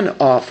sin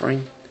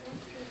offering,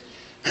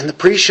 and the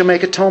priest shall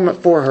make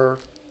atonement for her,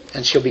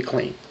 and she'll be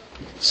clean.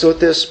 So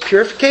at this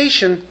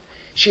purification,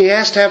 she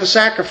has to have a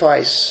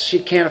sacrifice. She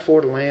can't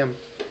afford a lamb.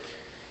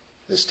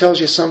 This tells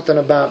you something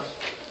about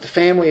the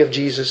family of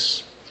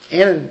Jesus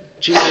and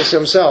Jesus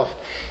Himself.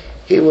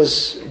 He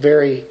was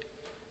very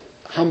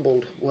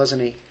humbled,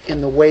 wasn't He, in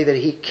the way that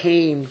He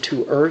came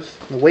to earth,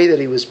 in the way that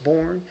He was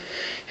born.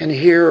 And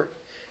here,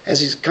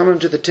 as He's coming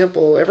to the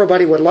temple,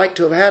 everybody would like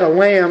to have had a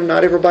lamb.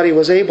 Not everybody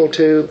was able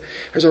to.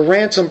 There's a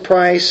ransom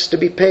price to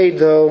be paid,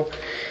 though.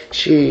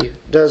 She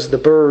does the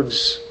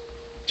birds.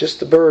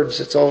 Just the birds.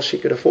 That's all she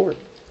could afford.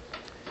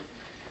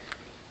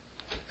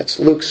 That's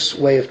Luke's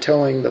way of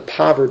telling the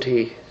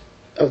poverty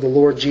of the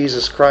Lord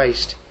Jesus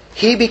Christ.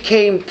 He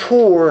became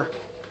poor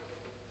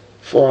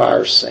for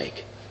our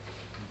sake,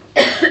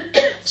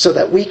 so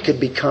that we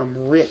could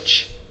become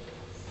rich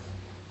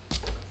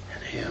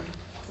in Him.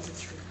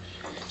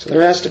 So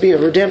there has to be a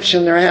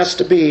redemption. There has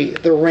to be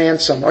the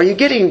ransom. Are you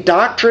getting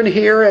doctrine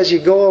here as you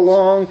go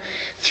along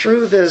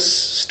through this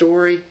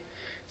story?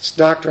 It's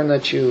doctrine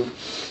that you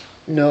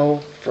know,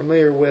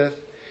 familiar with.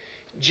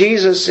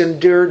 Jesus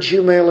endured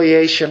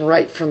humiliation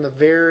right from the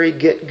very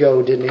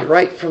get-go, didn't He?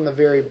 Right from the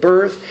very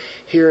birth.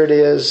 Here it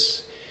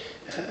is,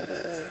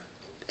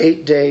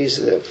 8 days,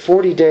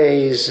 40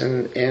 days,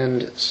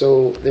 and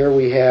so there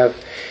we have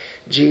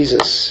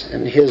Jesus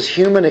and His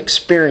human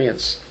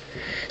experience,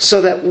 so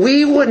that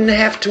we wouldn't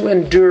have to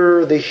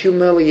endure the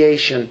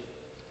humiliation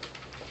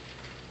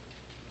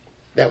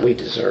that we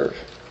deserve.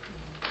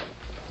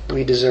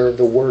 We deserve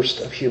the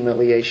worst of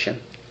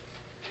humiliation.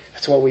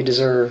 That's what we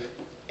deserve.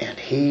 And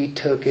He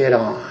took it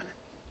on.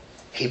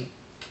 He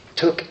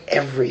took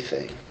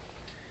everything.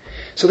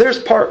 So there's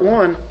part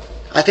one.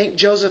 I think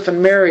Joseph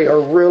and Mary are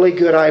really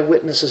good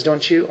eyewitnesses,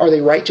 don't you? Are they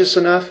righteous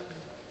enough?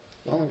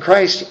 Well, in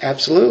Christ,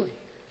 absolutely.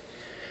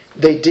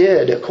 They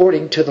did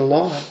according to the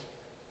law.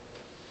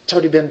 It's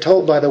already been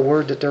told by the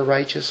Word that they're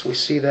righteous. We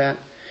see that.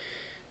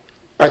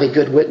 Are they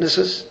good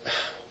witnesses?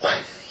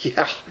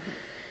 Yeah.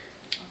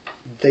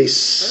 They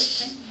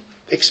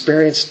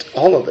experienced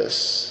all of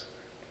this.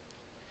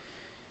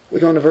 We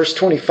go into verse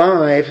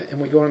 25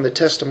 and we go into the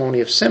testimony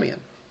of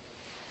Simeon.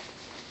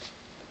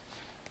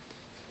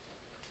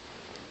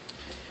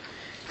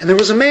 And there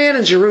was a man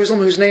in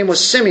Jerusalem whose name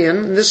was Simeon.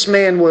 And this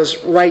man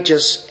was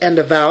righteous and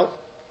devout,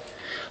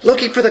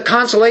 looking for the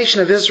consolation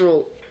of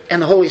Israel,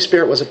 and the Holy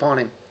Spirit was upon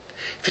him.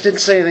 If it didn't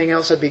say anything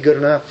else, that'd be good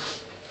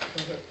enough.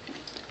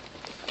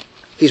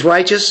 He's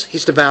righteous,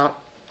 he's devout,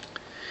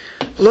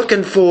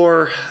 looking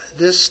for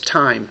this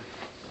time.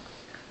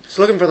 He's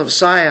looking for the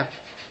Messiah.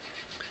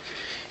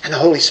 And the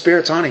Holy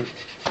Spirit's on him.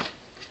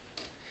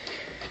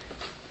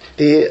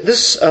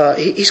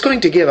 He's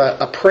going to give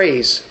a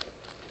praise.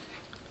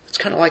 It's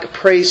kind of like a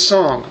praise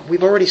song.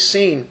 We've already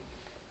seen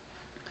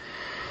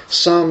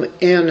some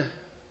in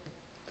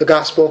the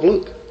Gospel of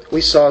Luke.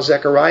 We saw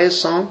Zechariah's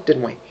song,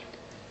 didn't we?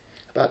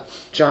 About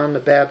John the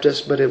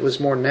Baptist, but it was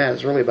more than that. It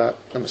was really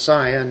about the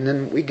Messiah. And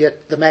then we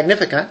get the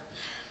Magnificat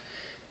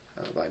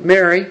by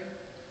Mary.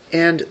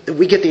 And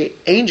we get the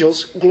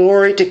angels,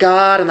 glory to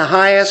God in the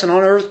highest, and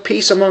on earth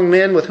peace among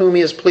men with whom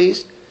He is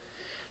pleased.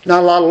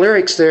 Not a lot of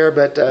lyrics there,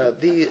 but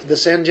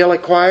this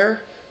angelic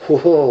choir,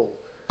 whoa,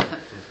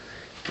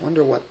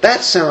 wonder what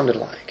that sounded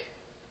like.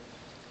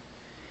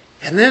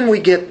 And then we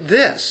get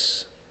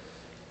this.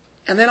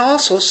 And then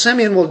also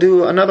Simeon will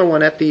do another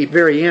one at the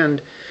very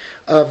end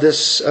of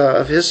this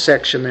of his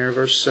section there,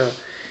 verse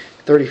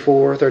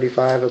 34,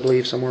 35, I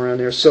believe, somewhere around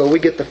there. So we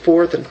get the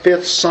 4th and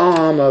 5th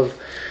psalm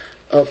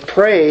of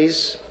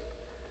praise.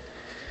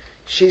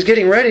 She's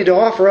getting ready to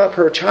offer up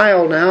her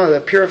child now. The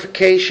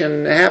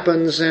purification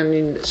happens,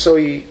 and so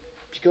you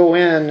go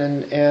in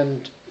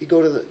and you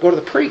go to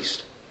the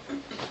priest,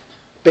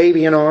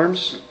 baby in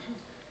arms,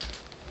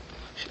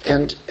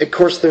 and of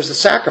course there's the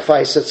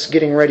sacrifice that's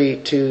getting ready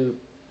to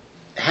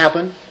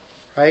happen,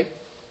 right?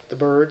 The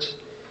birds.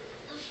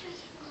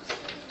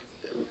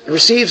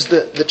 Receives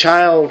the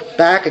child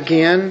back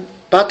again,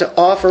 about to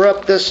offer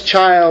up this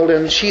child,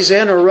 and she's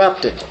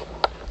interrupted.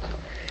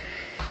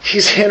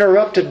 She's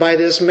interrupted by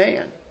this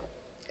man,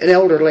 an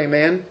elderly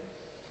man.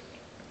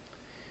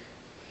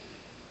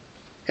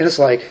 And it's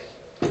like,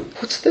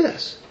 what's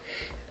this?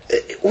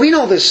 We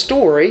know this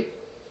story.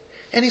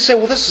 And he said,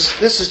 well,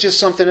 this is just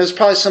something. It's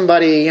probably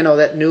somebody,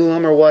 that knew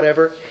him or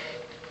whatever.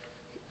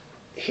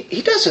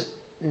 He doesn't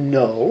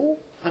know.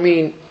 I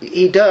mean,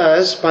 he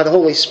does by the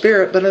Holy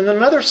Spirit. But in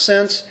another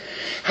sense,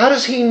 how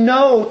does he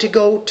know to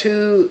go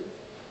to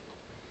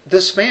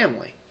this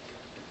family?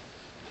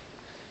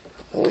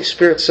 The Holy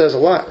Spirit says a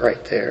lot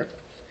right there.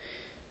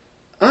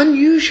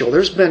 Unusual.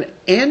 There's been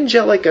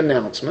angelic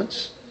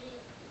announcements.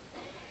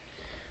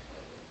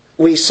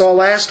 We saw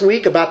last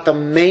week about the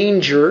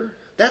manger.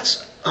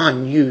 That's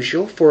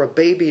unusual for a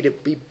baby to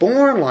be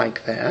born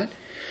like that.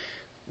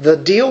 The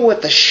deal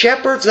with the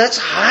shepherds, that's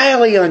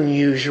highly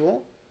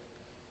unusual.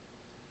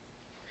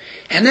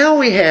 And now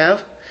we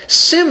have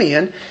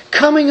Simeon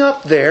coming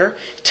up there,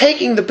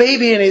 taking the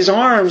baby in his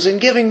arms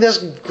and giving this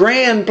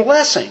grand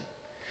blessing.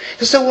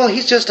 And so, well,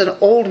 he's just an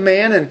old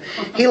man and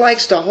he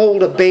likes to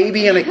hold a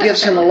baby, and it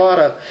gives him a lot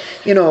of,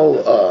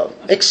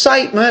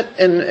 excitement,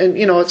 and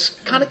it's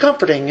kind of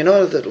comforting,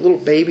 the little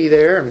baby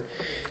there. And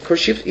of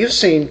course, you've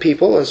seen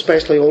people,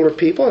 especially older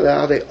people,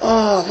 how they,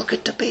 look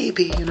at the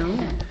baby,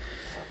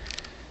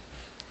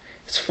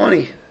 It's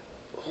funny.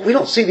 We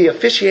don't see the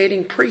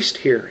officiating priest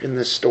here in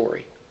this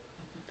story.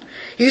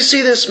 You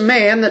see this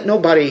man that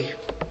nobody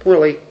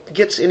really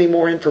gets any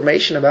more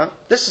information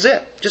about. This is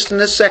it, just in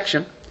this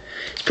section.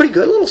 It's a pretty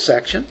good little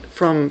section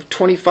from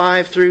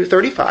 25 through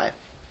 35.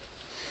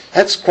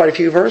 That's quite a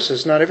few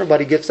verses. Not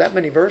everybody gets that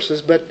many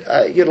verses,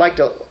 but you'd like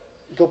to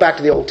go back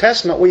to the Old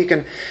Testament where you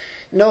can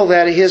know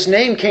that his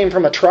name came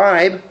from a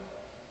tribe,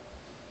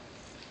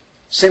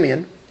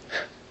 Simeon.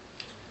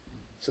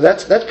 So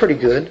that's pretty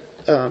good.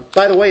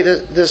 By the way,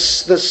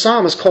 this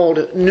psalm is called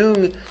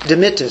Nunc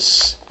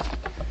Dimittis.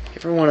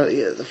 Every one of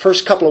the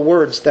first couple of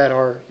words that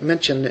are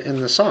mentioned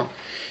in the psalm.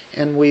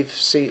 And we've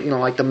seen,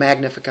 like the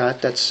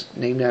Magnificat, that's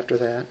named after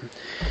that.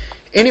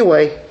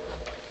 Anyway,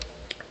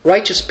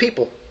 righteous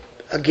people,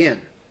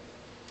 again,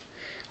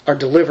 are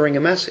delivering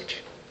a message.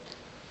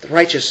 The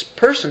righteous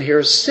person here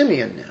is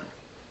Simeon now.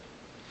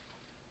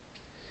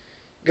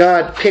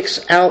 God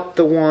picks out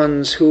the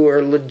ones who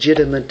are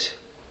legitimate,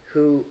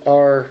 who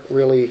are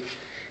really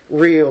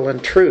real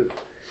and true.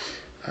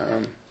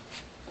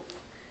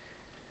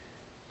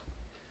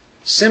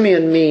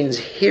 Simeon means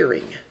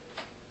hearing.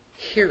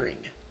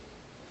 Hearing.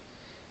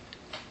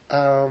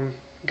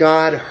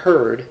 God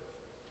heard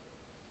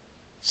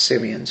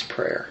Simeon's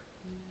prayer.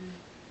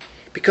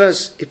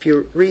 Because if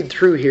you read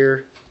through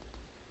here,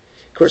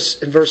 of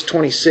course, in verse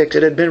 26,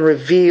 it had been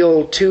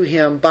revealed to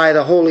him by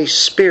the Holy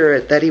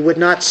Spirit that he would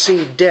not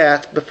see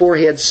death before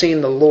he had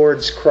seen the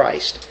Lord's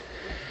Christ.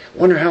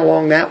 Wonder how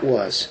long that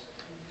was.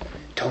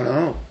 Don't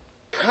know.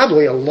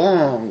 Probably a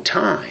long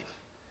time.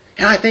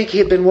 And I think he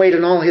had been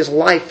waiting all his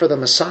life for the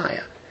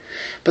Messiah.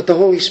 But the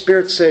Holy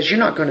Spirit says, you're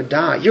not going to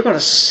die. You're going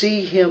to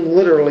see him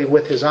literally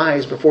with his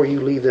eyes before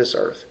you leave this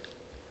earth.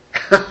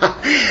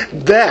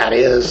 That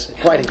is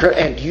quite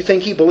incredible. And do you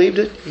think he believed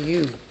it?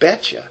 You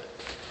betcha.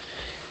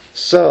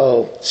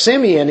 So,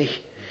 Simeon,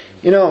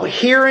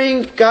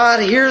 hearing,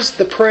 God hears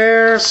the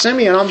prayer.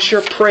 Simeon, I'm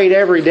sure, prayed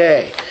every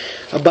day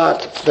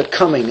about the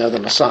coming of the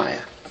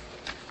Messiah.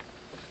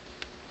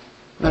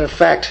 Matter of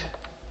fact,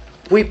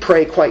 we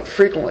pray quite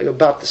frequently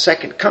about the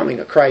second coming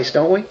of Christ,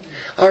 don't we?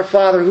 Our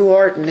Father who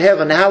art in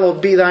heaven,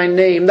 hallowed be thy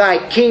name.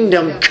 Thy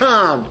kingdom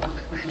come.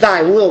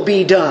 Thy will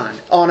be done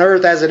on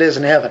earth as it is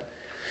in heaven.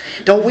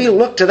 Don't we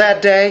look to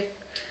that day?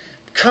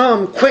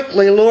 Come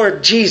quickly,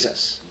 Lord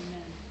Jesus.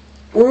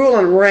 Rule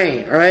and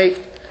reign, right?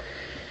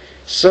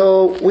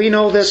 So we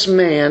know this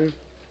man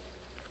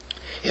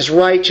is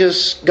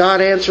righteous. God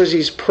answers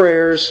his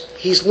prayers.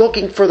 He's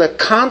looking for the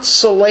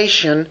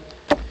consolation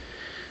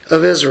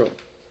of Israel.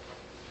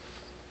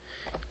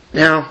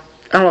 Now,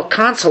 I don't know,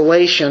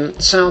 consolation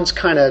sounds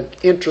kind of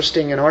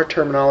interesting in our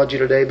terminology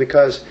today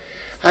because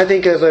I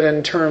think of it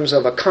in terms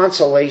of a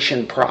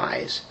consolation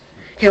prize.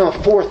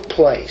 Fourth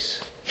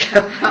place.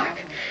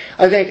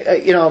 I think,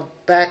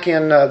 back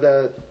in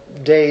the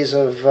days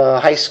of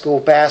high school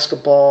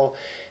basketball,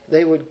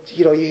 they would,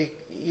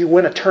 you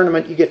win a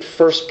tournament, you get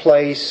first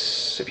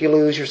place. If you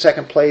lose, you're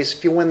second place.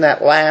 If you win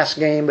that last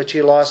game, but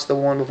you lost the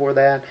one before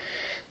that,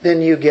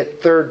 then you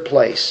get third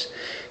place.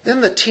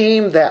 Then the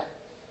team that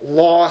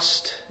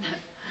lost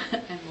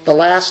the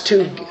last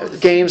two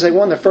games, they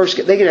won the first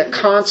game, they get a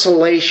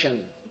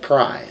consolation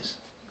prize.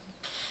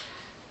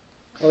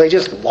 Well, they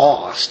just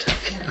lost.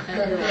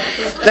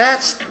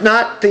 That's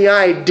not the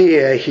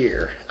idea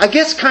here. I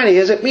guess kind of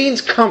is. It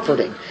means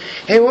comforting.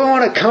 Hey, we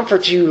want to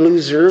comfort you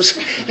losers.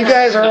 You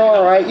guys are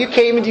all right. You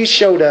came and you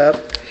showed up.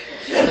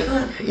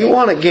 You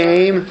won a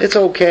game. It's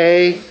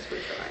okay.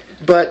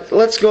 But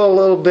let's go a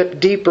little bit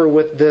deeper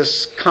with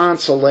this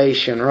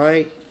consolation,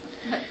 right?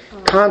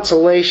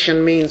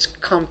 Consolation means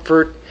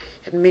comfort.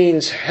 It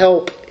means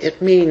help.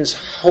 It means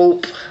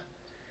hope.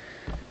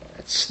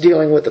 It's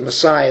dealing with the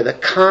Messiah. The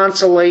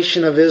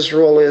consolation of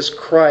Israel is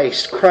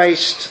Christ.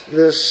 Christ,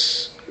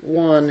 this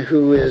one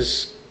who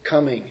is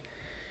coming.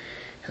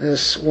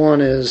 This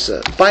one is,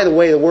 by the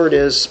way, the word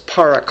is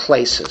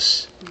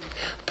paraklesis.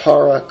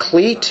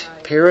 Paraclete,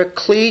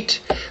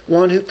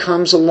 one who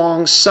comes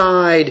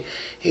alongside.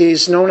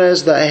 He's known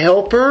as the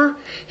helper.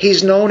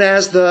 He's known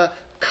as the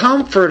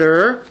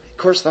comforter. Of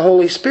course, the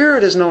Holy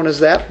Spirit is known as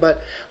that,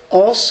 but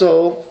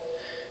also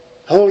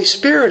the Holy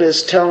Spirit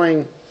is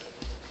telling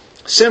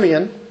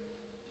Simeon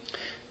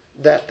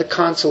that the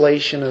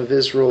consolation of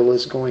Israel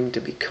is going to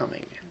be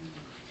coming.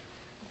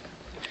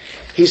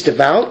 He's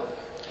devout.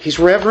 He's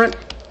reverent.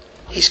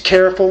 He's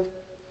careful.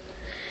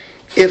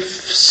 If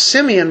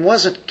Simeon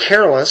wasn't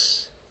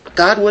careless,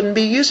 God wouldn't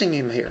be using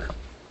him here.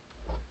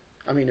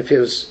 I mean, if he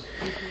was...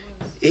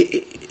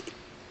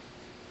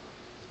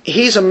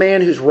 He's a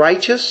man who's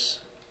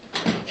righteous.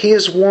 He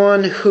is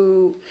one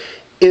who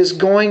is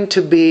going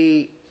to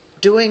be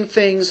doing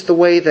things the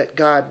way that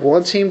God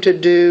wants him to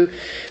do.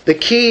 The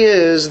key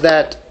is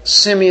that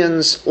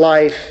Simeon's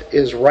life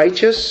is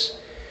righteous.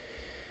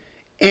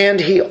 And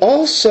he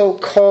also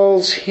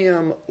calls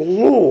him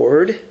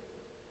Lord.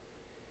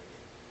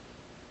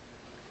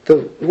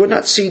 Would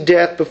not see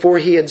death before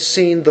he had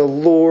seen the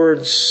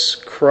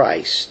Lord's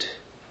Christ.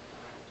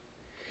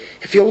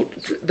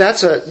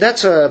 That's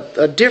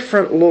a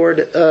different Lord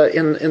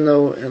in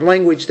the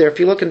language there. If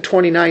you look in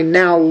 29,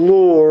 now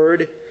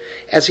Lord,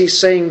 as he's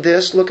saying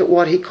this, look at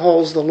what he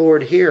calls the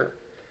Lord here.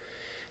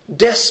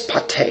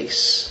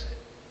 Despotes.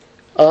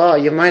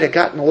 You might have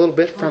gotten a little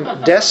bit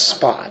from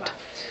despot.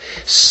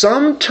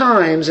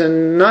 Sometimes,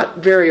 and not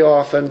very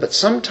often, but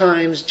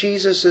sometimes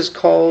Jesus is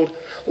called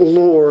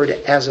Lord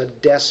as a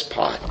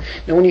despot.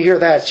 Now when you hear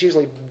that, it's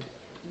usually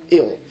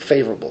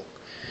ill-favorable.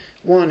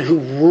 One who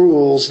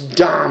rules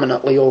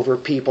dominantly over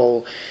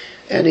people,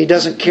 and he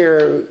doesn't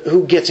care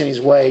who gets in his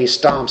way, he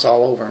stomps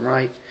all over them,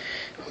 right?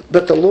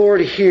 But the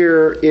Lord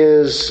here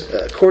is,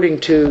 according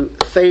to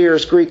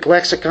Thayer's Greek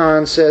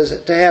lexicon,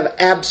 says to have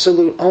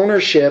absolute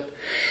ownership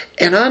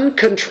and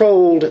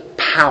uncontrolled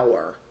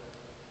power.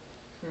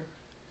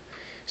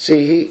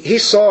 See, he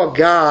saw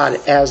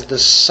God as the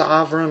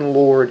sovereign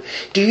Lord.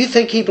 Do you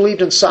think he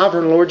believed in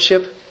sovereign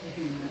lordship?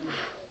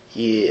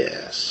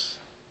 Yes.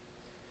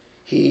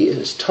 He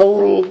is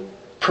total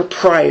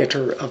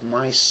proprietor of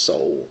my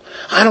soul.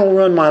 I don't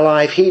run my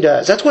life, he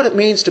does. That's what it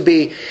means to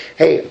be,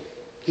 hey,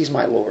 he's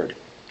my Lord.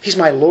 He's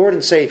my Lord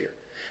and Savior.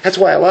 That's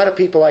why a lot of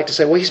people like to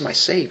say, well, he's my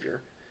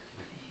Savior.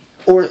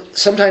 Or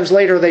sometimes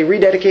later they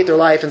rededicate their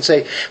life and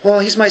say, well,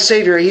 he's my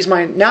Savior, he's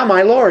now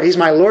my Lord, he's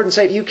my Lord and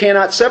Savior. You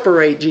cannot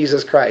separate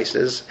Jesus Christ,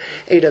 as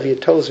A.W.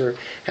 Tozer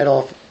had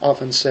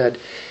often said,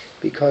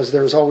 because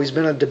there's always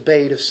been a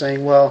debate of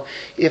saying, well,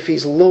 if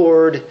he's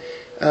Lord,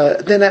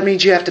 then that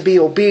means you have to be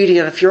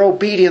obedient. If you're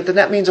obedient, then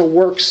that means a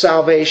works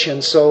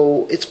salvation,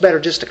 so it's better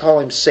just to call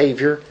him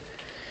Savior.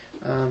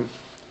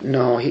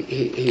 No,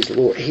 he's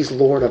Lord. He's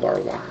Lord of our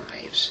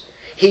lives.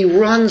 He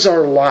runs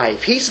our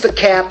life. He's the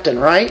captain,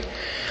 right?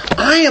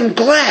 I am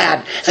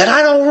glad that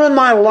I don't run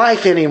my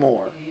life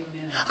anymore.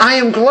 Amen. I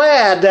am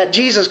glad that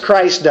Jesus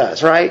Christ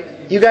does,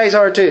 right? You guys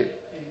are too.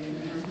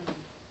 Amen.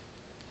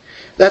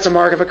 That's a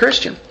mark of a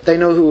Christian. They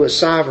know who is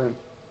sovereign.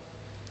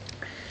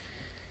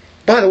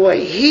 By the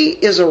way, he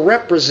is a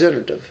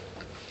representative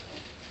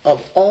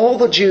of all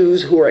the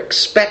Jews who are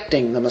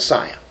expecting the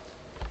Messiah.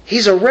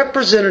 He's a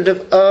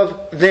representative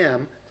of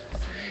them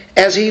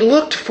as he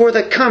looked for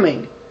the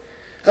coming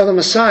of the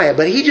Messiah.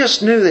 But he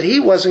just knew that he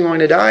wasn't going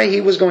to die.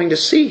 He was going to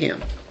see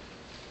him.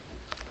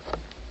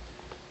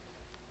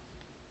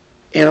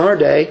 In our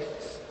day,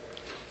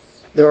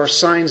 there are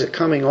signs of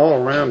coming all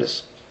around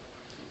us.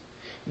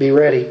 Be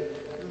ready.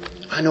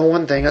 I know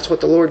one thing. That's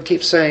what the Lord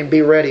keeps saying.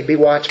 Be ready. Be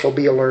watchful.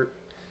 Be alert.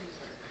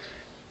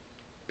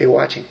 Be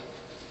watching.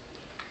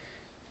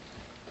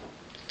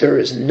 There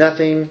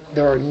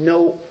are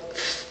no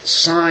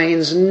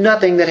signs,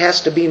 nothing that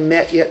has to be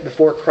met yet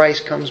before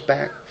Christ comes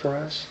back for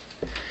us.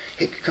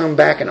 He could come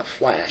back in a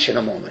flash, in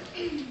a moment.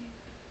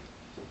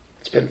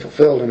 It's been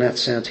fulfilled in that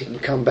sense. He can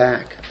come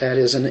back. That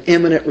is an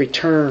imminent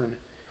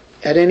return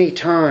at any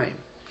time.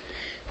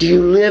 Do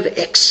you live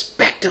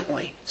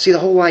expectantly? See, the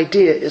whole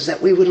idea is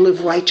that we would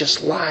live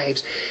righteous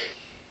lives.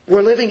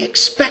 We're living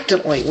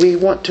expectantly. We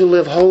want to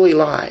live holy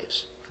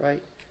lives,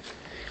 right?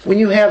 When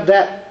you have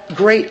that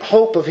great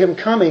hope of Him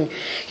coming,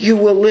 you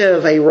will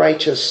live a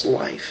righteous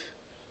life.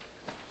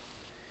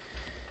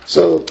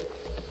 So,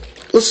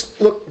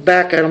 let's look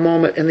back at a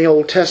moment in the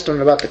Old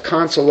Testament about the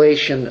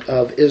consolation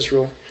of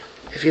Israel.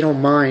 If you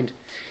don't mind,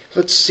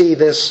 let's see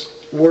this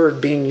word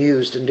being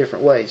used in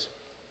different ways.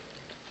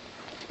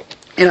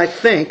 And I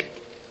think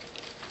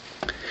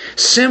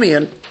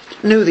Simeon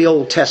knew the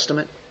Old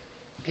Testament.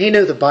 He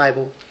knew the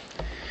Bible.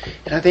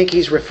 And I think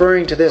he's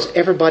referring to this.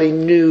 Everybody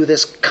knew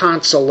this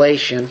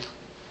consolation.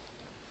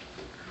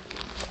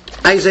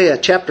 Isaiah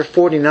chapter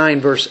 49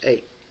 verse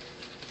 8.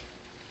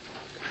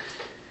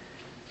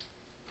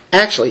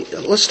 Actually,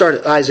 let's start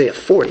at Isaiah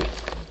 40.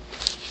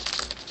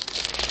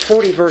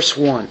 40 verse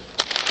 1.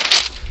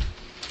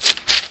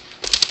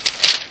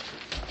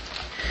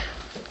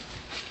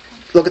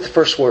 Look at the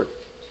first word.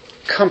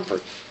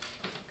 Comfort.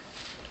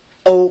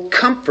 Oh,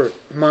 comfort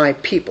my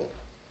people,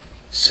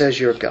 says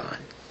your God.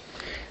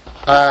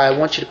 I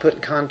want you to put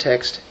in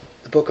context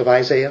the book of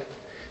Isaiah,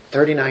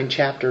 39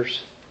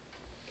 chapters.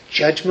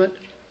 Judgment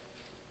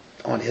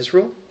on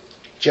Israel,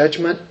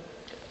 judgment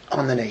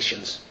on the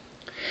nations.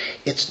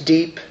 It's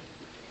deep,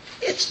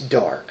 it's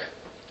dark.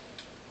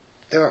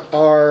 There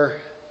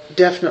are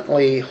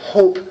definitely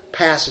hope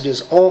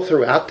passages all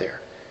throughout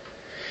there.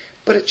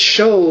 But it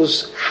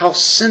shows how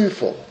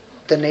sinful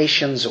the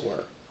nations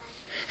were.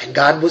 And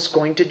God was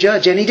going to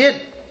judge, and He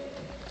did.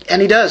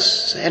 And He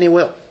does, and He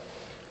will.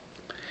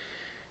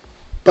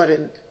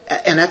 And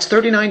that's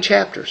 39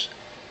 chapters.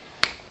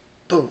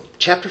 Boom.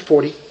 Chapter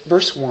 40,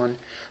 verse 1.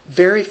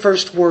 Very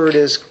first word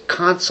is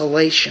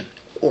consolation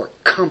or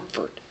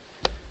comfort.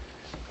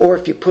 Or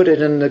if you put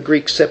it in the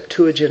Greek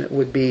Septuagint, it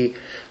would be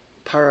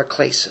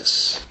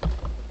paraklesis.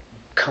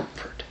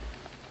 Comfort.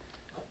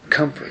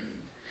 Comfort.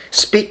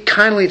 Speak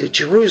kindly to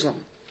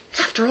Jerusalem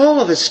after all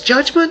of its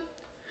judgment,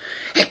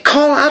 and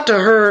call out to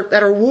her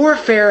that her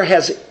warfare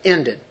has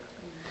ended,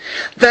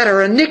 that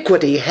her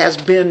iniquity has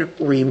been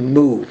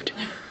removed,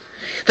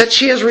 that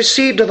she has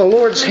received of the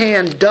Lord's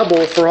hand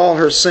double for all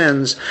her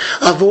sins.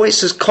 A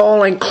voice is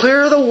calling,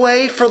 clear the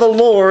way for the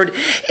Lord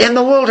in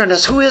the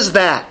wilderness. Who is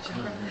that?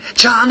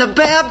 John the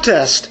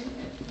Baptist.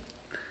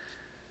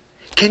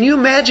 Can you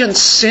imagine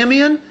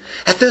Simeon?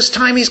 At this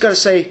time he's going to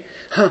say,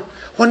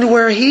 wonder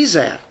where he's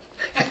at.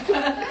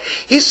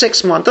 He's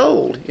 6 months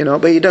old,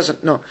 but he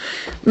doesn't know.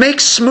 Make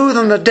smooth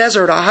in the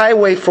desert a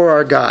highway for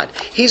our God.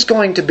 He's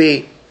going to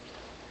be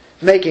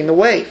making the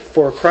way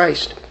for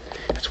Christ.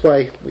 That's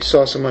why we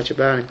saw so much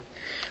about Him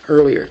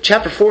earlier.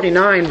 Chapter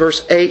 49,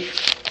 verse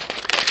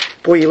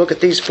 8. Boy, you look at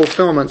these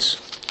fulfillments.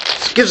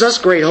 It gives us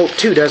great hope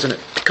too, doesn't it?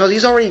 Because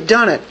He's already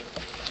done it.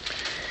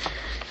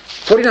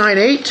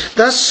 49:8.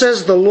 Thus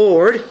says the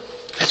Lord,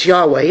 that's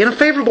Yahweh, in a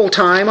favorable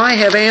time I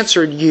have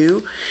answered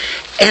you,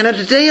 and at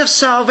a day of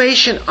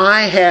salvation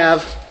I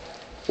have,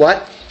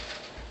 what?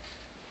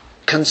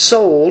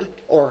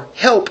 Consoled or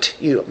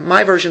helped you.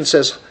 My version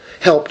says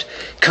helped.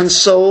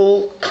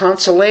 Console,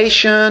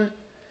 consolation.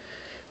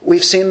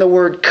 We've seen the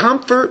word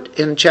comfort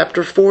in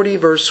chapter 40,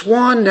 verse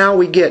 1. Now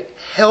we get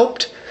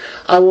helped.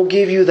 I will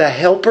give you the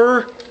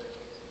helper.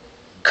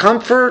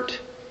 Comfort.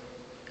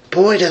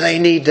 Boy, do they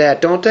need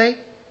that, don't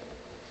they?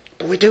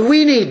 Boy, do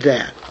we need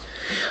that.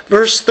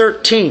 Verse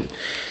 13.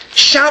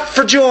 Shout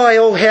for joy,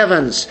 O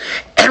heavens,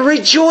 and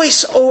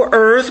rejoice, O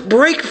earth.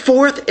 Break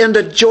forth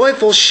into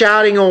joyful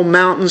shouting, O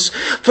mountains,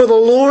 for the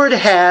Lord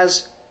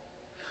has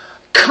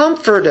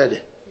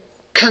comforted,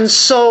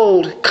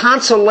 consoled,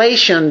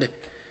 consolationed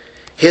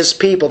His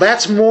people.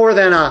 That's more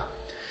than a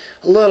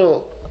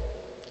little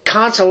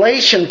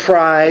consolation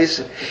prize,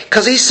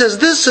 because He says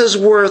this is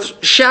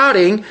worth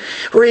shouting,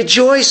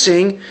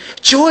 rejoicing,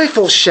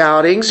 joyful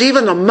shoutings,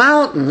 even the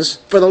mountains,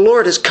 for the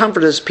Lord has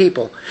comforted His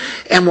people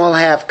and will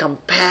have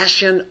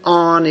compassion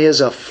on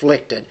His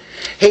afflicted.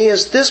 Hey,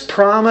 is this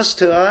promise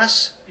to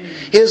us?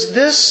 Is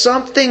this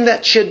something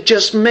that should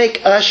just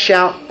make us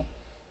shout?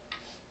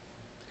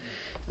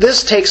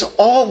 This takes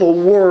all the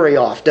worry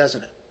off,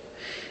 doesn't it?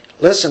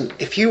 Listen,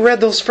 if you read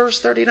those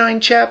first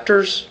 39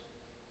 chapters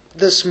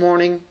this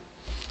morning,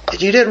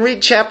 you didn't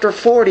read chapter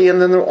 40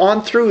 and then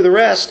on through the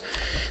rest,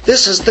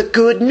 this is the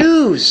good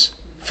news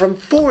from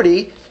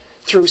 40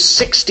 through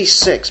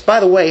 66. By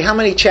the way, how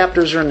many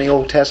chapters are in the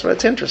Old Testament?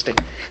 It's interesting.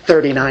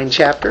 39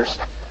 chapters.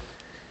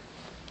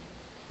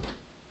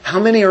 How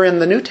many are in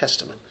the New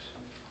Testament?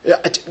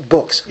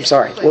 Books. I'm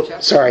sorry.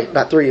 Sorry,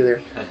 about 3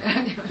 there.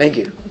 Thank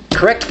you.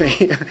 Correct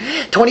me.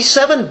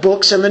 27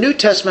 books in the New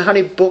Testament. How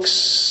many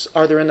books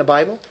are there in the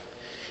Bible?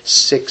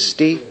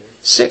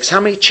 66. How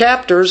many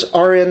chapters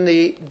are in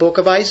the book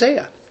of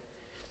Isaiah?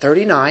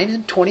 39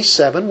 and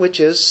 27, which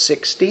is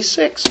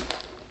 66.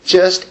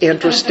 Just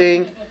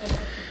interesting.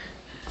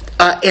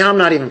 And I'm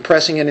not even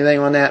pressing anything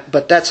on that,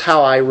 but that's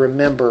how I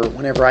remember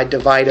whenever I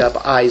divide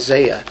up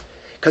Isaiah.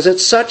 Because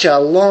it's such a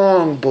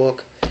long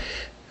book.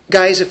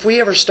 Guys, if we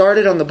ever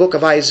started on the book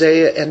of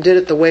Isaiah and did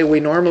it the way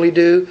we normally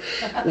do,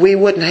 we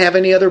wouldn't have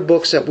any other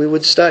books that we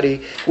would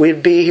study.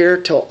 We'd be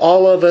here till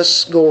all of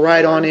us go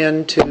right on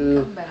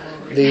into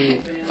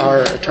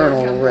our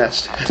eternal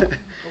rest.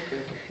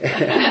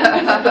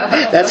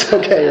 That's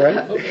okay,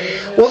 right?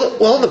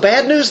 Well, the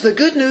bad news, the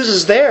good news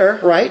is there,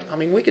 right? I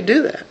mean, we could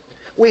do that.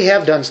 We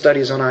have done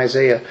studies on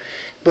Isaiah,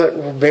 but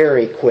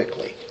very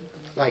quickly,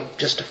 like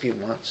just a few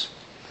months.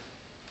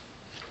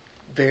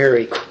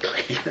 Very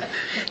quickly.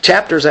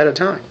 Chapters at a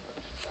time.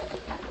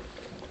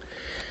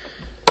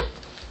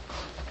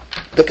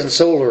 The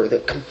consoler, the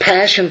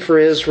compassion for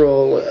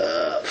Israel,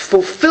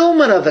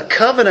 fulfillment of the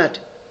covenant.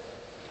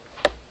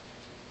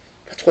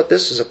 That's what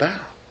this is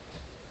about.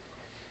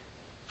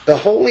 The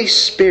Holy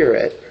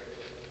Spirit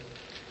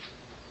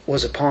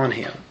was upon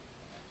Him.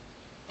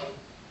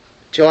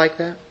 Do you like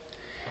that?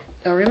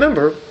 Now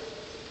remember,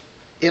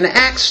 in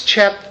Acts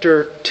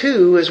chapter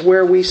 2 is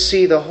where we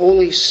see the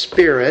Holy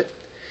Spirit,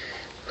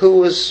 who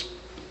was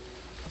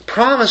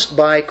promised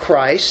by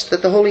Christ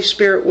that the Holy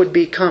Spirit would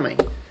be coming.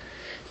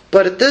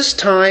 But at this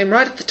time,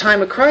 right at the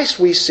time of Christ,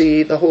 we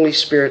see the Holy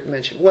Spirit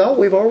mentioned. Well,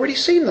 we've already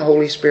seen the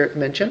Holy Spirit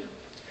mentioned.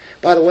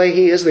 By the way,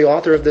 He is the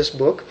author of this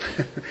book.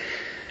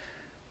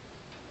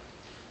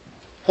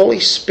 Holy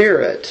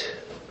Spirit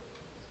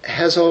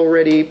has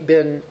already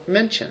been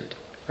mentioned,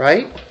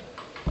 right?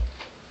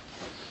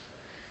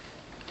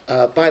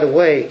 By the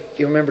way,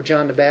 you remember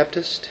John the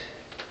Baptist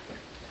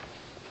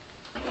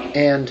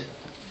and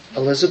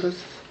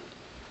Elizabeth?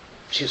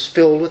 She was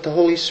filled with the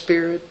Holy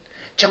Spirit.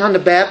 John the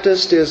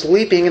Baptist is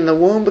leaping in the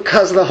womb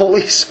because of the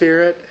Holy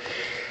Spirit.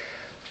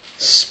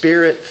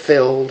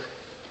 Spirit-filled.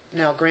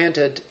 Now,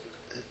 granted,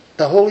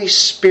 the Holy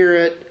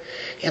Spirit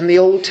in the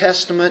Old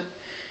Testament,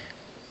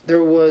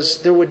 there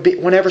would be,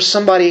 whenever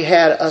somebody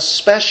had a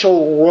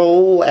special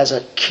role as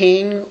a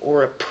king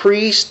or a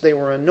priest, they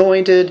were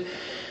anointed.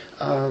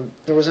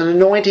 There was an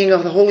anointing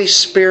of the Holy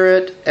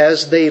Spirit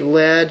as they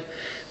led.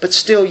 But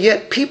still,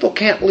 yet people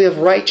can't live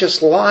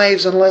righteous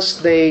lives unless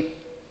they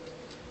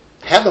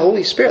have the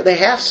Holy Spirit. They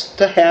have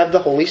to have the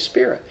Holy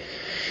Spirit.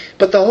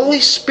 But the Holy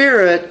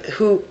Spirit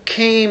who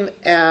came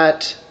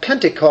at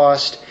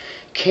Pentecost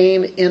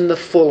came in the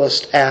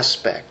fullest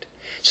aspect.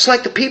 Just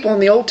like the people in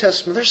the Old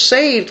Testament, they're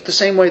saved the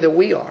same way that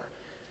we are.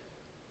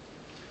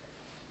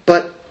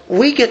 But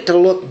we get to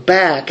look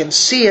back and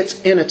see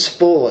it in its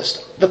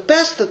fullest. The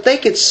best that they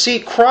could see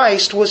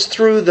Christ was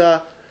through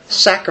the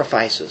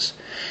sacrifices,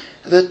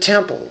 the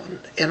temple,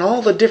 and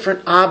all the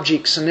different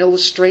objects and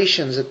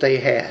illustrations that they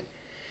had.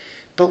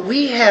 But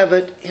we have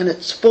it in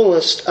its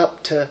fullest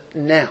up to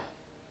now.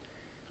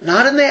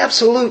 Not in the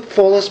absolute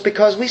fullest,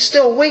 because we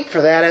still wait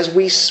for that as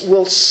we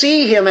will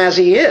see Him as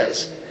He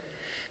is.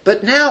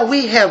 But now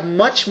we have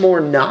much more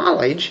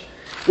knowledge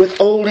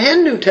with Old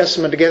and New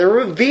Testament together.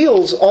 It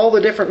reveals all the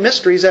different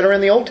mysteries that are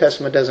in the Old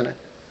Testament, doesn't it?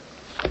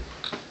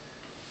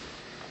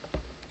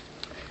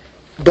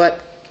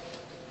 But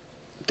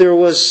there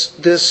was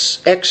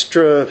this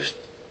extra,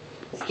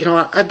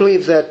 I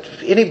believe that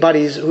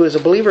anybody who is a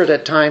believer at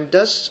that time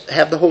does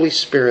have the Holy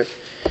Spirit,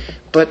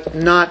 but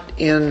not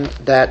in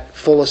that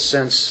fullest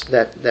sense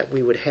that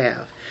we would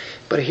have.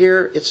 But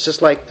here it's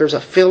just like there's a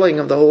filling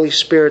of the Holy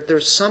Spirit.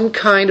 There's some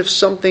kind of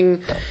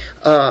something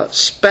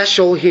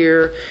special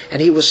here.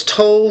 And he was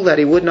told that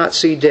he would not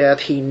see death.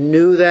 He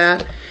knew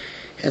that.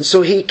 And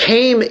so he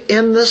came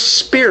in the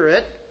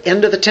Spirit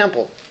into the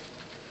temple.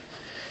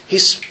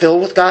 He's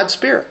filled with God's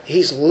Spirit.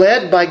 He's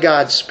led by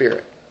God's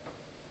Spirit.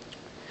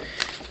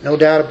 No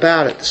doubt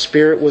about it. The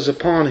Spirit was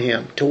upon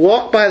him. To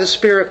walk by the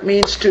Spirit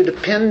means to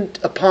depend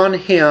upon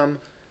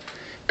Him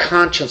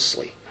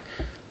consciously.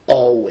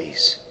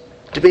 Always.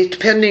 To be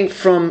depending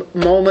from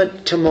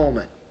moment to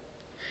moment.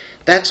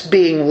 That's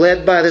being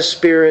led by the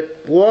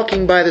Spirit,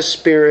 walking by the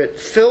Spirit,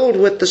 filled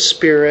with the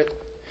Spirit.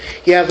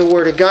 You have the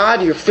Word of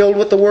God, you're filled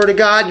with the Word of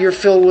God, you're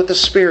filled with the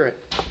Spirit.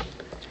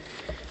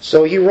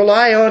 So you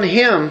rely on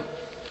Him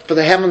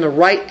for having the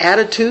right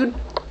attitude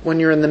when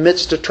you're in the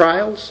midst of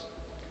trials.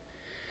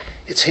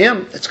 It's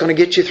Him that's going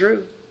to get you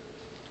through.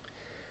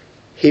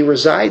 He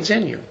resides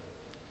in you.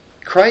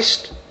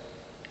 Christ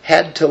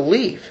had to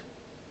leave.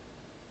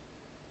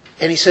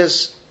 And He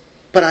says,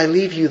 but I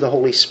leave you the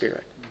Holy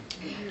Spirit.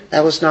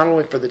 That was not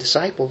only for the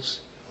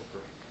disciples,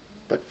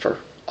 but for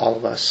all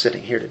of us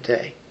sitting here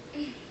today.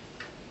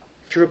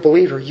 If you're a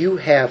believer, you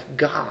have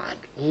God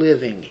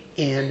living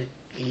in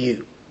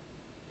you.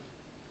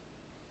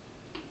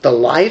 The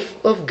life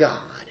of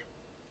God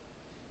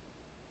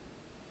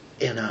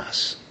in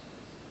us.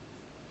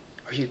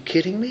 Are you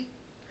kidding me?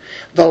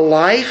 The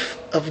life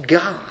of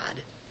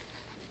God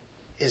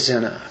is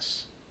in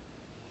us.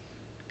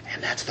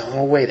 And that's the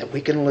only way that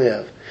we can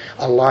live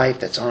a life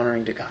that's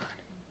honoring to God.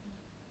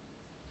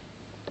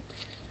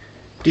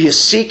 Do you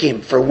seek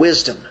Him for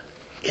wisdom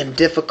in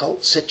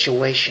difficult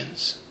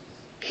situations?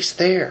 He's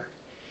there.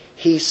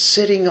 He's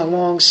sitting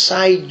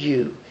alongside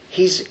you.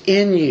 He's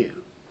in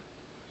you.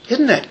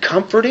 Isn't that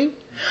comforting?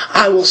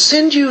 I will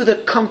send you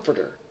the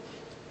Comforter.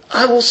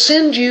 I will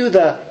send you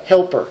the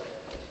Helper.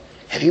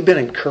 Have you been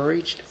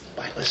encouraged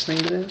by listening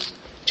to this?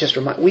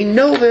 We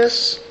know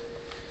this.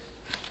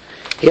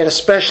 He had a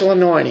special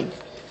anointing.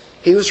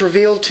 He was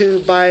revealed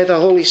to by the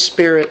Holy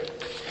Spirit.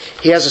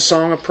 He has a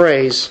song of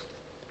praise.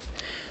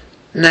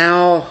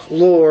 Now,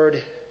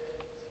 Lord,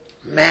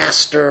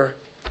 Master,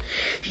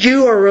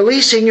 you are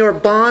releasing your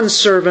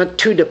bondservant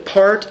to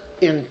depart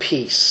in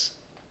peace.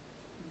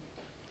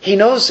 He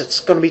knows it's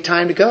going to be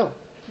time to go.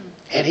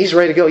 And he's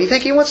ready to go. You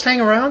think he wants to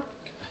hang around?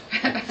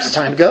 It's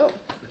time to go.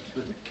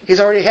 He's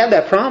already had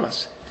that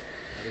promise.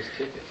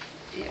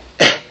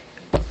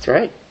 That's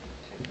right.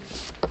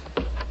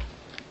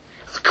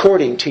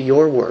 According to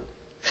your word.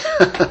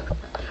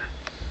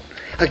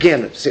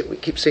 Again, we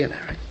keep saying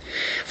that, right?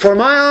 For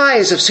my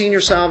eyes have seen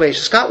your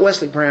salvation. Scott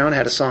Wesley Brown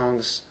had a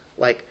song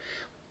like,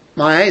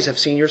 my eyes have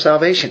seen your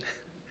salvation.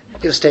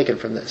 It was taken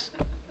from this.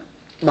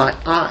 My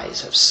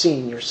eyes have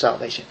seen your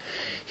salvation.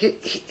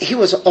 He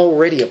was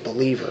already a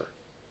believer.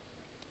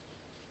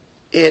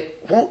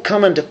 It won't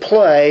come into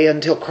play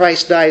until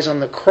Christ dies on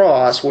the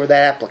cross where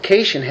that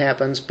application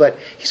happens, but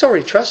he's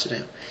already trusted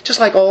Him. Just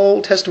like all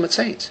Old Testament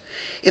saints.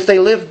 If they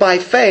live by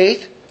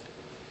faith,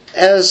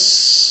 as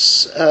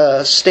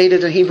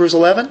stated in Hebrews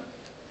 11.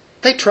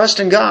 They trust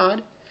in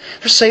God.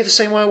 They're saved the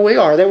same way we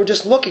are. They were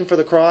just looking for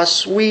the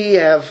cross. We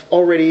have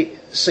already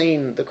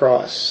seen the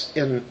cross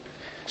in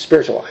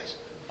spiritual eyes.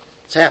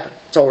 It's happened.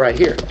 It's all right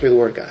here through the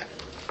Word of God.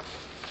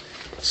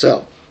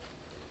 So,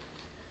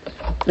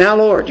 now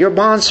Lord, your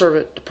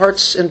bondservant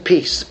departs in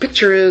peace. The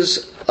picture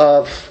is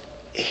of,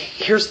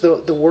 here's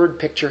the word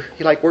picture.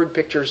 You like word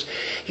pictures?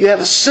 You have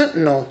a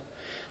sentinel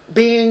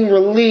being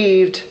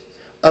relieved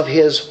of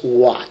his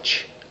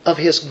watch, of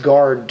his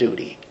guard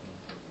duty.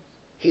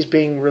 He's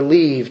being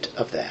relieved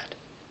of that.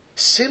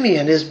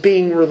 Simeon is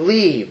being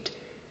relieved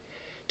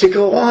to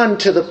go on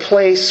to the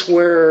place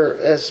where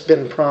it's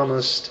been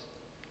promised,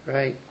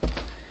 right?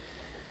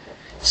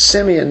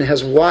 Simeon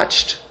has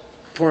watched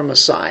for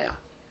Messiah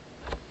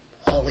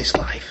all his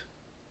life.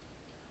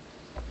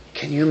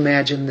 Can you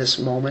imagine this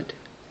moment?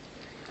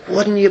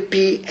 Wouldn't you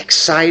be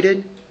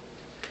excited?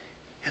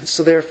 And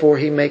so therefore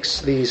he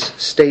makes these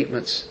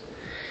statements.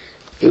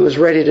 He was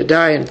ready to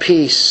die in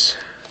peace.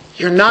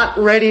 You're not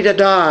ready to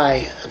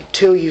die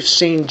until you've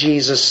seen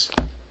Jesus.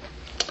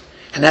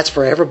 And that's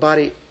for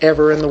everybody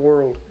ever in the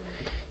world.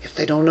 If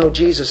they don't know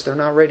Jesus, they're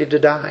not ready to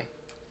die.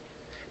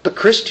 But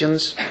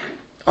Christians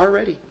are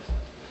ready.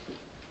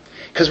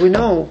 Because we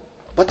know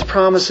what the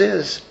promise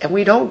is. And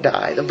we don't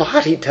die. The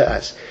body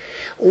does.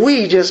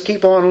 We just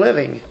keep on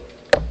living.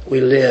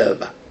 We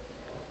live.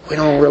 We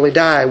don't really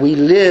die. We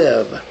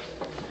live.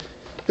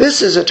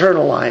 This is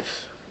eternal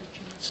life.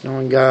 It's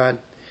knowing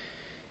God.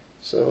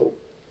 So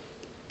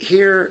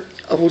here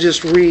I will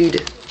just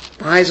read,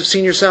 my eyes have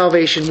seen your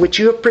salvation, which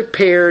you have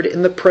prepared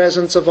in the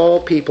presence of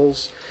all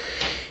peoples.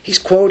 He's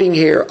quoting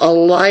here, a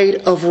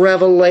light of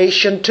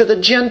revelation to the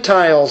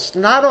Gentiles,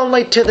 not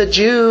only to the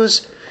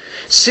Jews.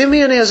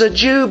 Simeon is a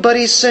Jew, but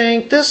he's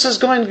saying this is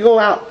going to go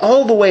out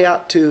all the way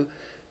out to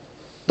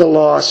the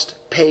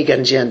lost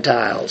pagan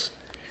Gentiles.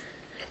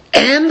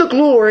 And the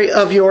glory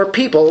of your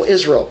people,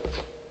 Israel.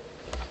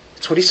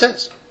 That's what he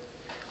says.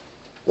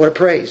 What a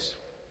praise.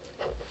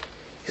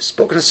 He's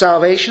spoken of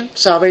salvation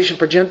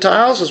for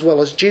Gentiles as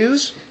well as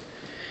Jews.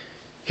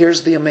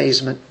 Here's the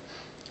amazement.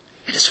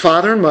 And his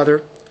father and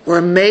mother were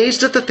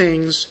amazed at the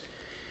things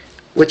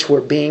which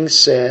were being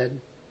said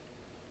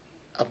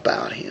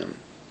about him.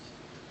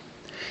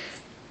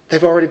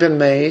 They've already been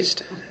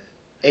amazed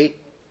 8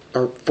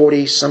 or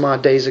 40 some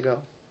odd days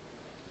ago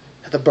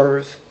at the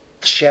birth,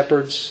 the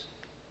shepherds,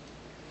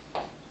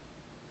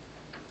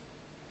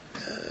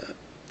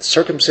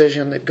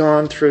 circumcision they've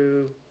gone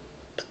through.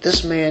 But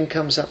this man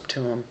comes up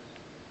to him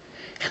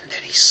and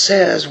then he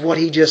says what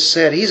he just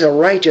said. He's a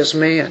righteous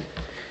man.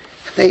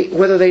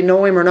 Whether they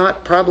know him or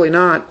not, probably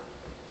not.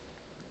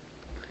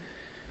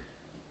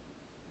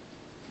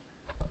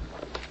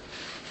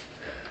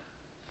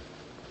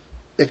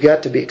 They've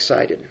got to be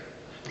excited.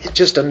 It's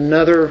just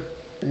another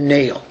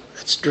nail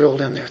that's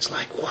drilled in there. It's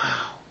like,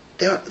 wow.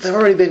 They've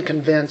already been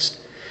convinced.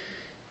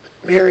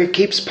 But Mary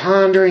keeps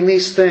pondering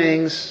these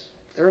things.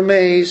 They're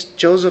amazed.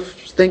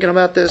 Joseph's thinking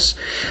about this.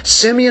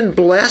 Simeon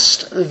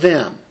blessed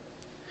them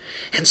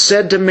and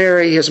said to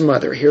Mary, his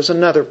mother, here's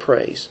another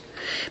praise.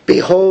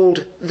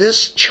 Behold,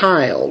 this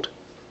child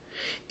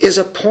is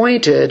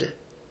appointed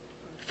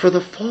for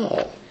the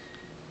fall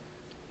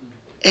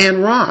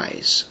and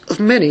rise of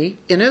many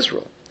in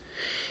Israel,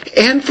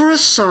 and for a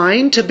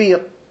sign to be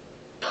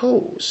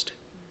opposed.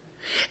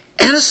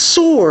 And a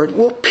sword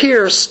will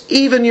pierce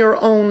even your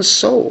own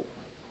soul,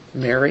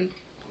 Mary,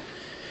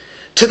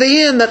 to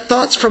the end that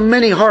thoughts from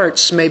many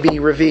hearts may be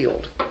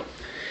revealed.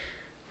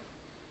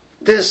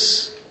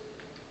 This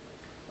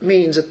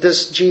means that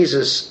this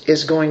Jesus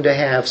is going to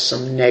have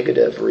some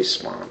negative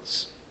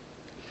response.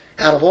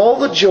 Out of all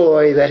the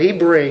joy that he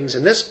brings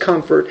and this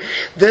comfort,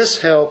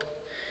 this help,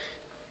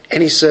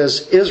 and he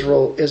says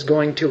Israel is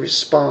going to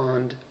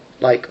respond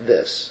like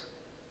this.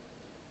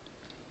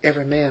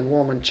 Every man,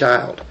 woman,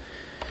 child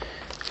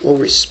will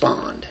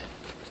respond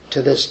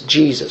to this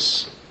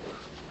Jesus.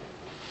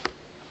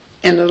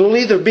 And it'll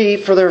either be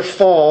for their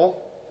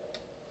fall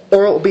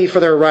or it'll be for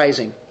their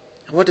rising.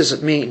 What does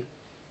it mean?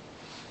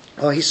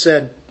 Well, he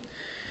said,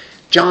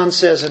 John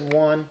says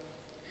in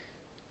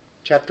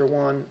chapter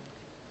 1,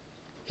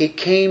 he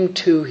came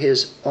to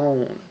his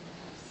own.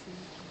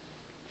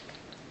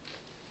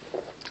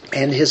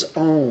 And his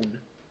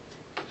own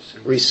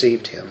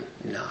received him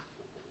not.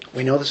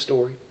 We know the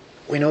story.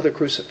 We know the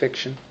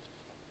crucifixion.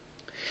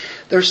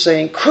 They're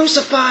saying,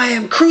 crucify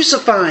him,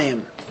 crucify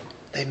him.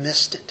 They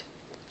missed it.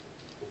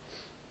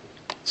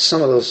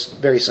 Some of those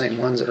very same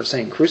ones that are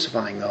saying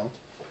crucifying, though,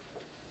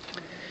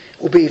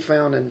 will be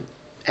found in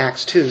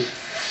Acts 2.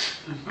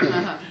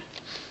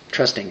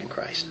 Trusting in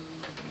Christ.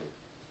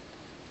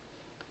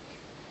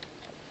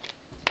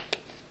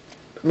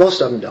 But most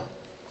of them don't.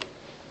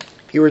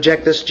 If you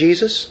reject this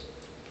Jesus,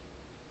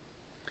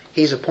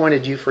 he's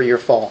appointed you for your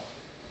fall.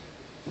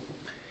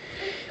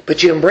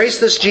 But you embrace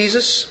this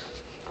Jesus,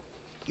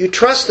 you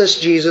trust this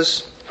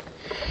Jesus,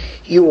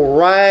 you will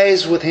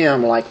rise with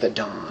him like the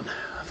dawn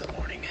of the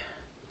morning.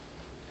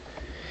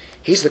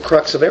 He's the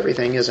crux of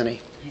everything, isn't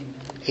he?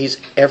 He's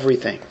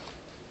everything.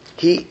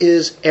 He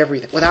is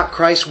everything. Without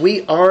Christ,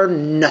 we are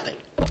nothing.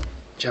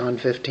 John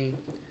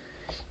 15.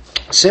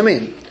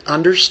 Simeon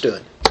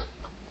understood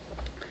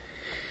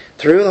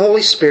through the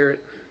Holy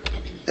Spirit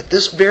that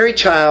this very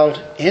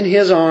child in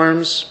his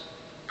arms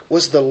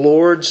was the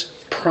Lord's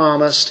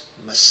promised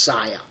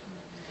Messiah.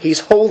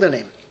 He's holding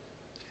him.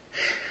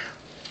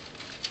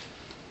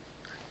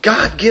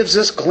 God gives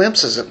us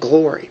glimpses of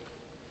glory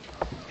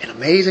in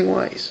amazing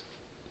ways.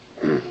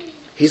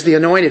 He's the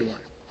anointed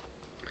one.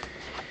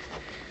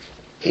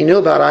 He knew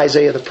about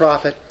Isaiah the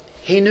prophet.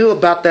 He knew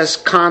about this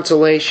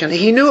consolation.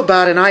 He knew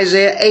about in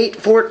Isaiah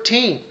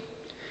 8:14,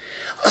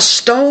 a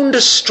stone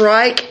to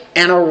strike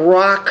and a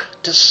rock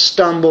to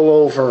stumble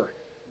over.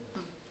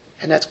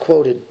 And that's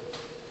quoted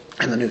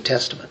in the New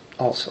Testament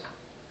also.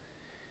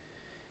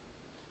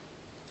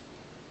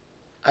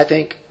 I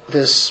think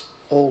this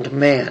old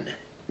man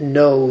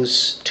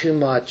knows too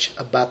much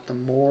about the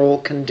moral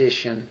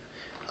condition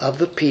of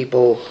the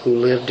people who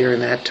lived during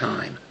that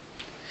time.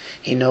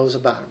 He knows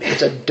about them.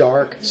 It's a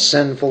dark,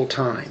 sinful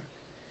time.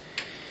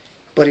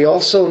 But he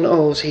also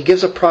knows, he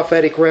gives a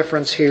prophetic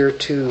reference here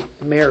to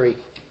Mary,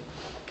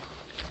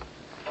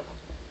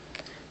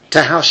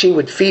 to how she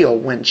would feel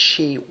when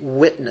she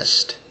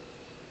witnessed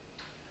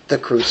the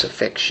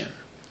crucifixion.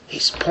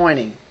 He's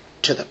pointing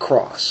to the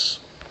cross.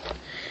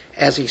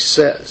 As he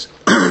says,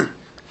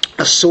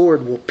 a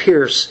sword will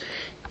pierce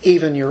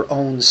even your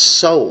own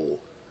soul.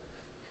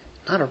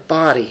 Not her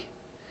body,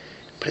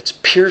 but it's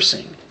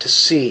piercing to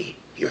see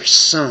your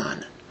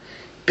son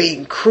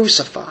being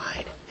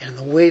crucified in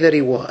the way that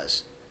he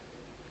was,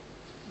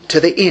 to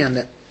the end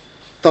that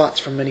thoughts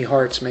from many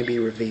hearts may be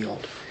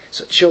revealed.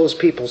 So it shows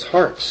people's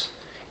hearts.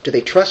 Do they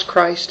trust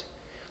Christ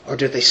or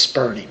do they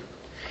spurn Him?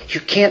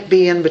 You can't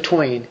be in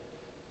between.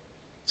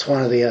 It's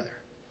one or the other.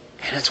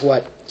 And that's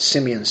what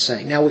Simeon's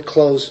saying. Now we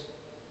close.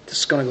 This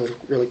is going to go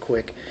really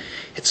quick.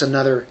 It's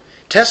another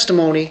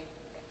testimony.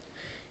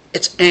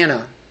 It's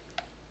Anna,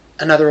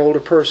 another older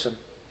person.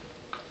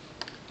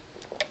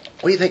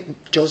 What do you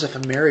think Joseph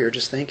and Mary are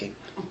just thinking?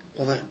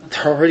 Well,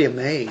 they're already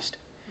amazed.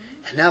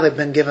 And now they've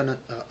been given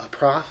a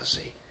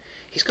prophecy.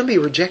 He's going to be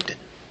rejected.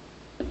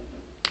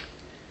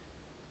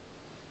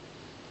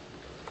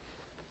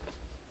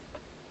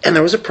 And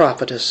there was a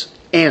prophetess,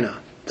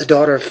 Anna, the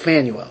daughter of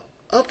Phanuel,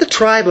 of the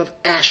tribe of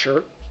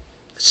Asher.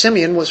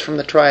 Simeon was from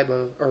the tribe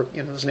of,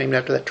 was named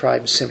after that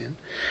tribe, Simeon.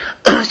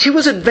 She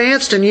was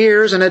advanced in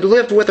years and had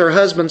lived with her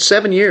husband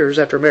 7 years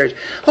after marriage.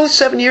 Oh,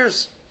 7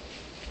 years.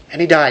 And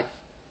he died.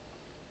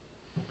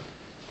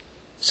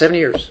 7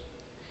 years.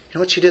 You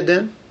know what she did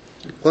then?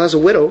 Well, as a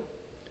widow,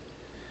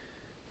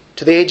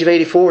 to the age of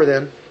 84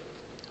 then,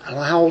 I don't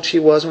know how old she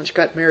was when she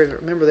got married.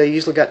 Remember, they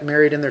usually got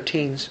married in their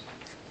teens.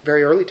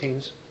 Very early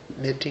teens.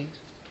 Mid-teens.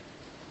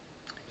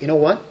 You know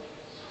what?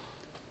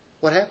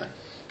 What happened?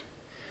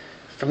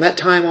 From that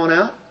time on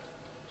out,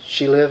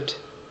 she lived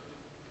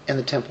in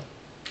the temple.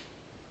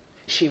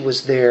 She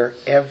was there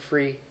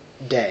every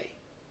day.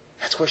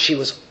 That's where she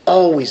was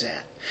always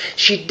at.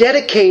 She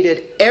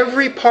dedicated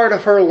every part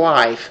of her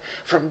life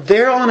from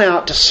there on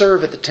out to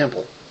serve at the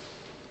temple.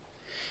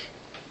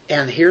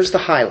 And here's the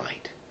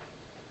highlight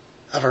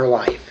of her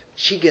life.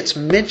 She gets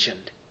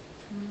mentioned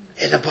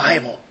in the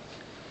Bible.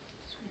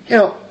 You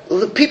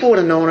know, people would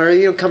have known her.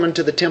 You know, coming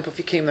to the temple, if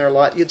you came there a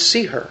lot, you'd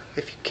see her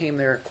if you came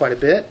there quite a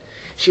bit.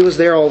 She was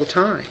there all the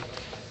time.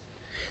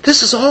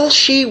 This is all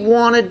she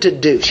wanted to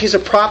do. She's a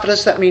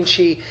prophetess. That means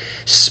she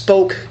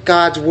spoke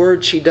God's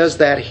word. She does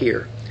that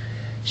here.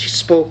 She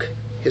spoke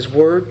His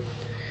word.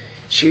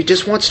 She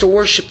just wants to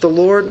worship the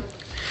Lord.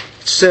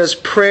 It says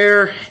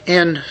prayer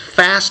and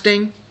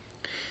fasting.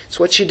 It's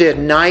what she did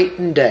night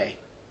and day.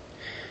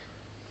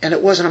 And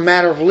it wasn't a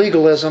matter of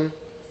legalism.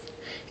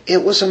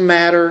 It was a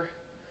matter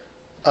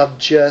of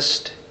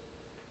just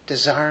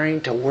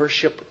desiring to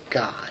worship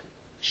God.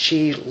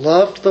 She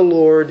loved the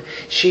Lord.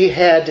 She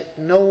had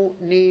no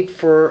need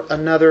for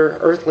another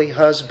earthly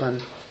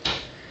husband.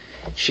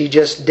 She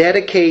just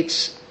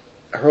dedicates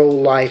her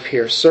whole life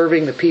here,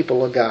 serving the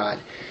people of God.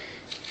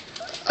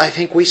 I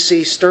think we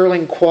see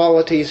sterling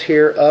qualities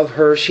here of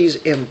her. She's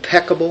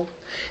impeccable.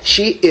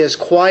 She is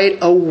quite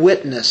a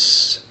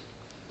witness,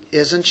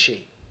 isn't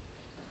she?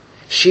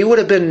 She would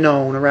have been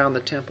known around the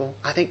temple.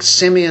 I think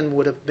Simeon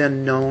would have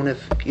been known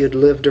if he had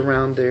lived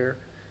around there.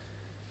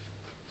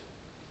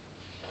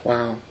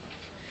 Wow.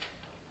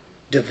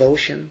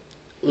 Devotion,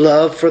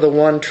 love for the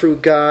one true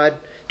God,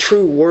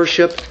 true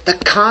worship. The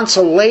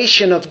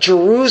consolation of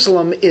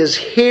Jerusalem is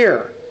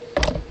here.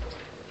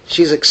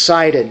 She's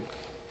excited.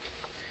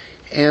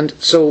 And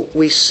so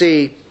we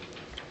see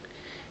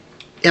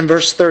in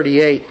verse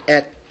 38,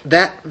 at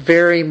that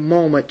very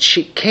moment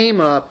she came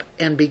up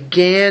and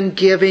began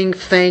giving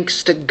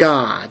thanks to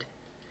God.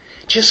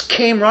 Just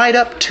came right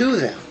up to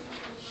them.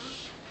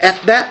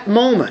 At that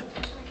moment.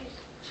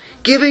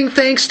 Giving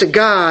thanks to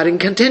God, and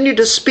continued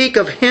to speak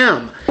of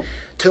Him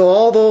to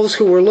all those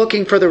who were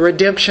looking for the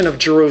redemption of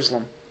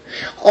Jerusalem.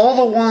 All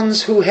the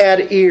ones who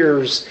had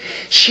ears.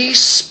 She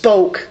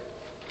spoke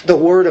the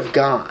Word of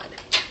God.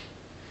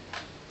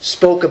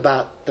 Spoke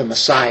about the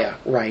Messiah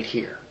right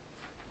here.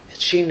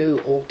 She knew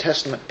Old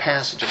Testament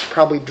passages,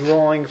 probably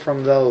drawing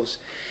from those.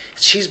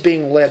 She's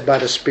being led by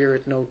the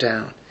Spirit, no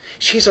doubt.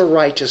 She's a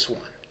righteous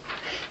one.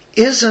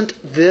 Isn't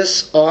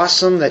this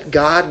awesome that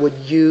God would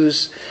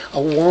use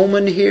a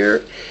woman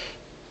here,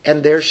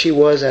 and there she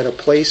was at a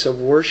place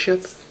of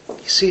worship?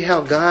 You see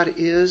how God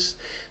is?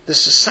 The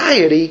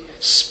society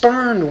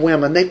spurned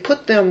women. They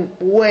put them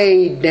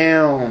way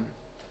down,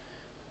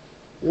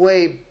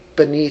 way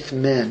beneath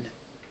men.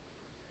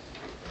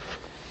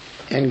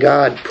 And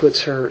God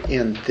puts her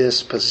in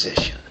this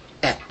position.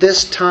 At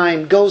this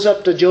time, goes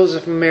up to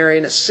Joseph and Mary,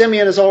 and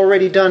Simeon has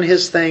already done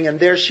his thing, and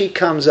there she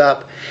comes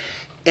up,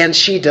 and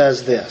she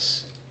does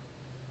this.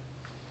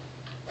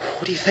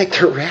 What do you think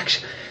their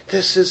reaction?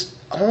 This is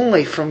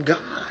only from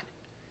God.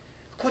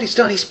 Look what He's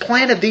done. He's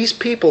planted these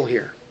people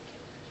here.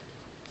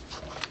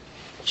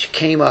 She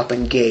came up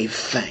and gave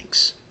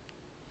thanks.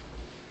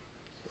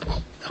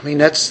 I mean,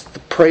 that's the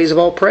praise of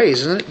all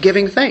praise, isn't it?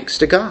 Giving thanks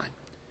to God.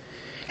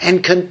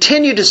 And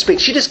continued to speak.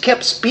 She just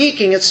kept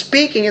speaking and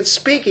speaking and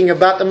speaking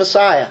about the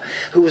Messiah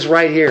who was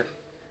right here.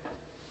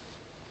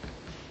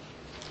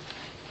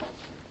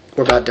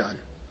 We're about done.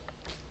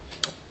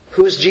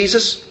 Who is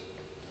Jesus?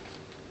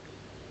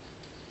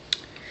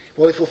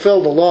 Well, He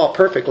fulfilled the law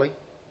perfectly.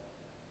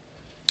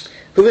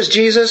 Who is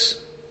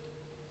Jesus?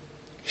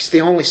 He's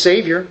the only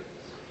Savior.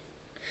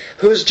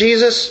 Who is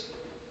Jesus?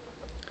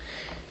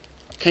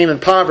 Came in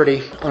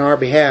poverty on our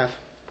behalf.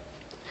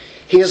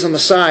 He is the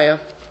Messiah.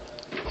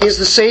 He is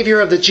the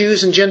Savior of the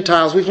Jews and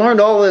Gentiles. We've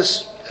learned all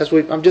this.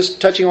 I'm just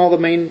touching all the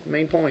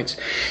main points.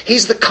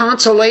 He's the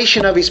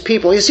consolation of His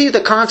people. Is He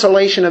the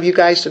consolation of you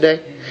guys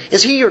today?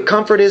 Is He your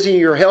comfort? Is He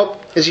your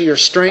help? Is He your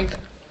strength?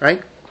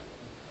 Right?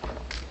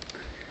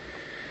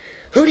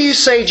 Who do you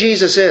say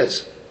Jesus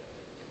is?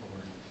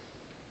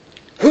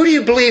 Who do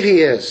you believe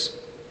He is?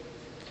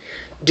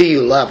 Do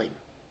you love Him?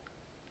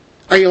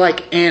 Are you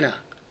like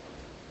Anna,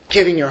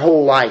 giving your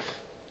whole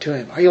life to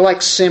Him? Are you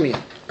like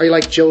Simeon? Are you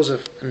like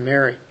Joseph and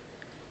Mary?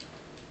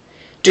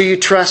 Do you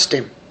trust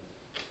Him?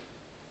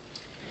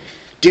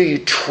 Do you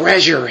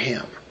treasure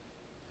Him?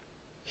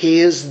 He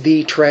is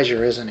the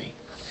treasure, isn't He?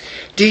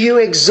 Do you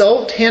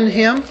exult in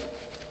Him?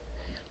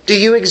 Do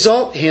you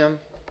exalt Him?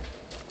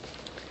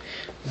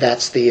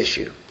 That's the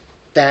issue.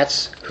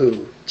 That's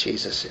who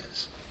Jesus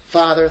is.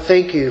 Father,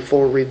 thank You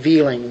for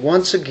revealing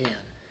once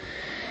again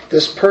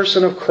this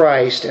person of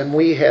Christ, and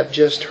we have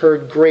just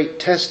heard great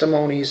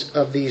testimonies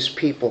of these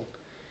people.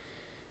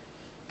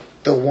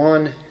 The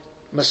one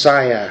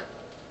Messiah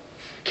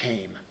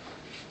came.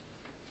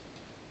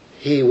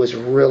 He was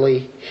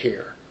really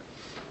here.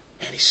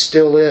 And He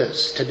still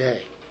is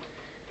today.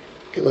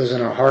 He lives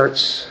in our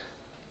hearts.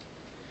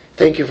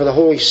 Thank You for the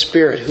Holy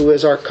Spirit who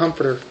is our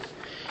comforter.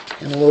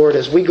 And Lord,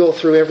 as we go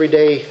through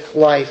everyday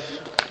life,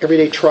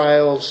 everyday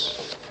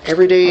trials,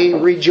 everyday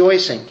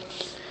rejoicing,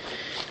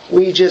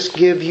 we just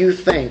give You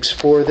thanks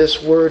for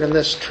this word and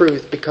this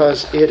truth,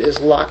 because it is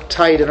locked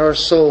tight in our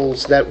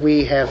souls that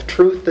we have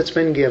truth that's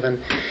been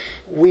given.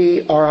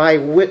 We are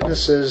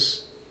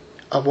eyewitnesses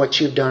of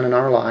what You've done in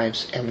our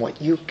lives and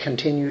what You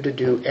continue to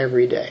do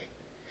every day.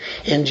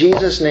 In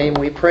Jesus' name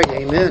we pray.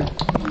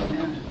 Amen.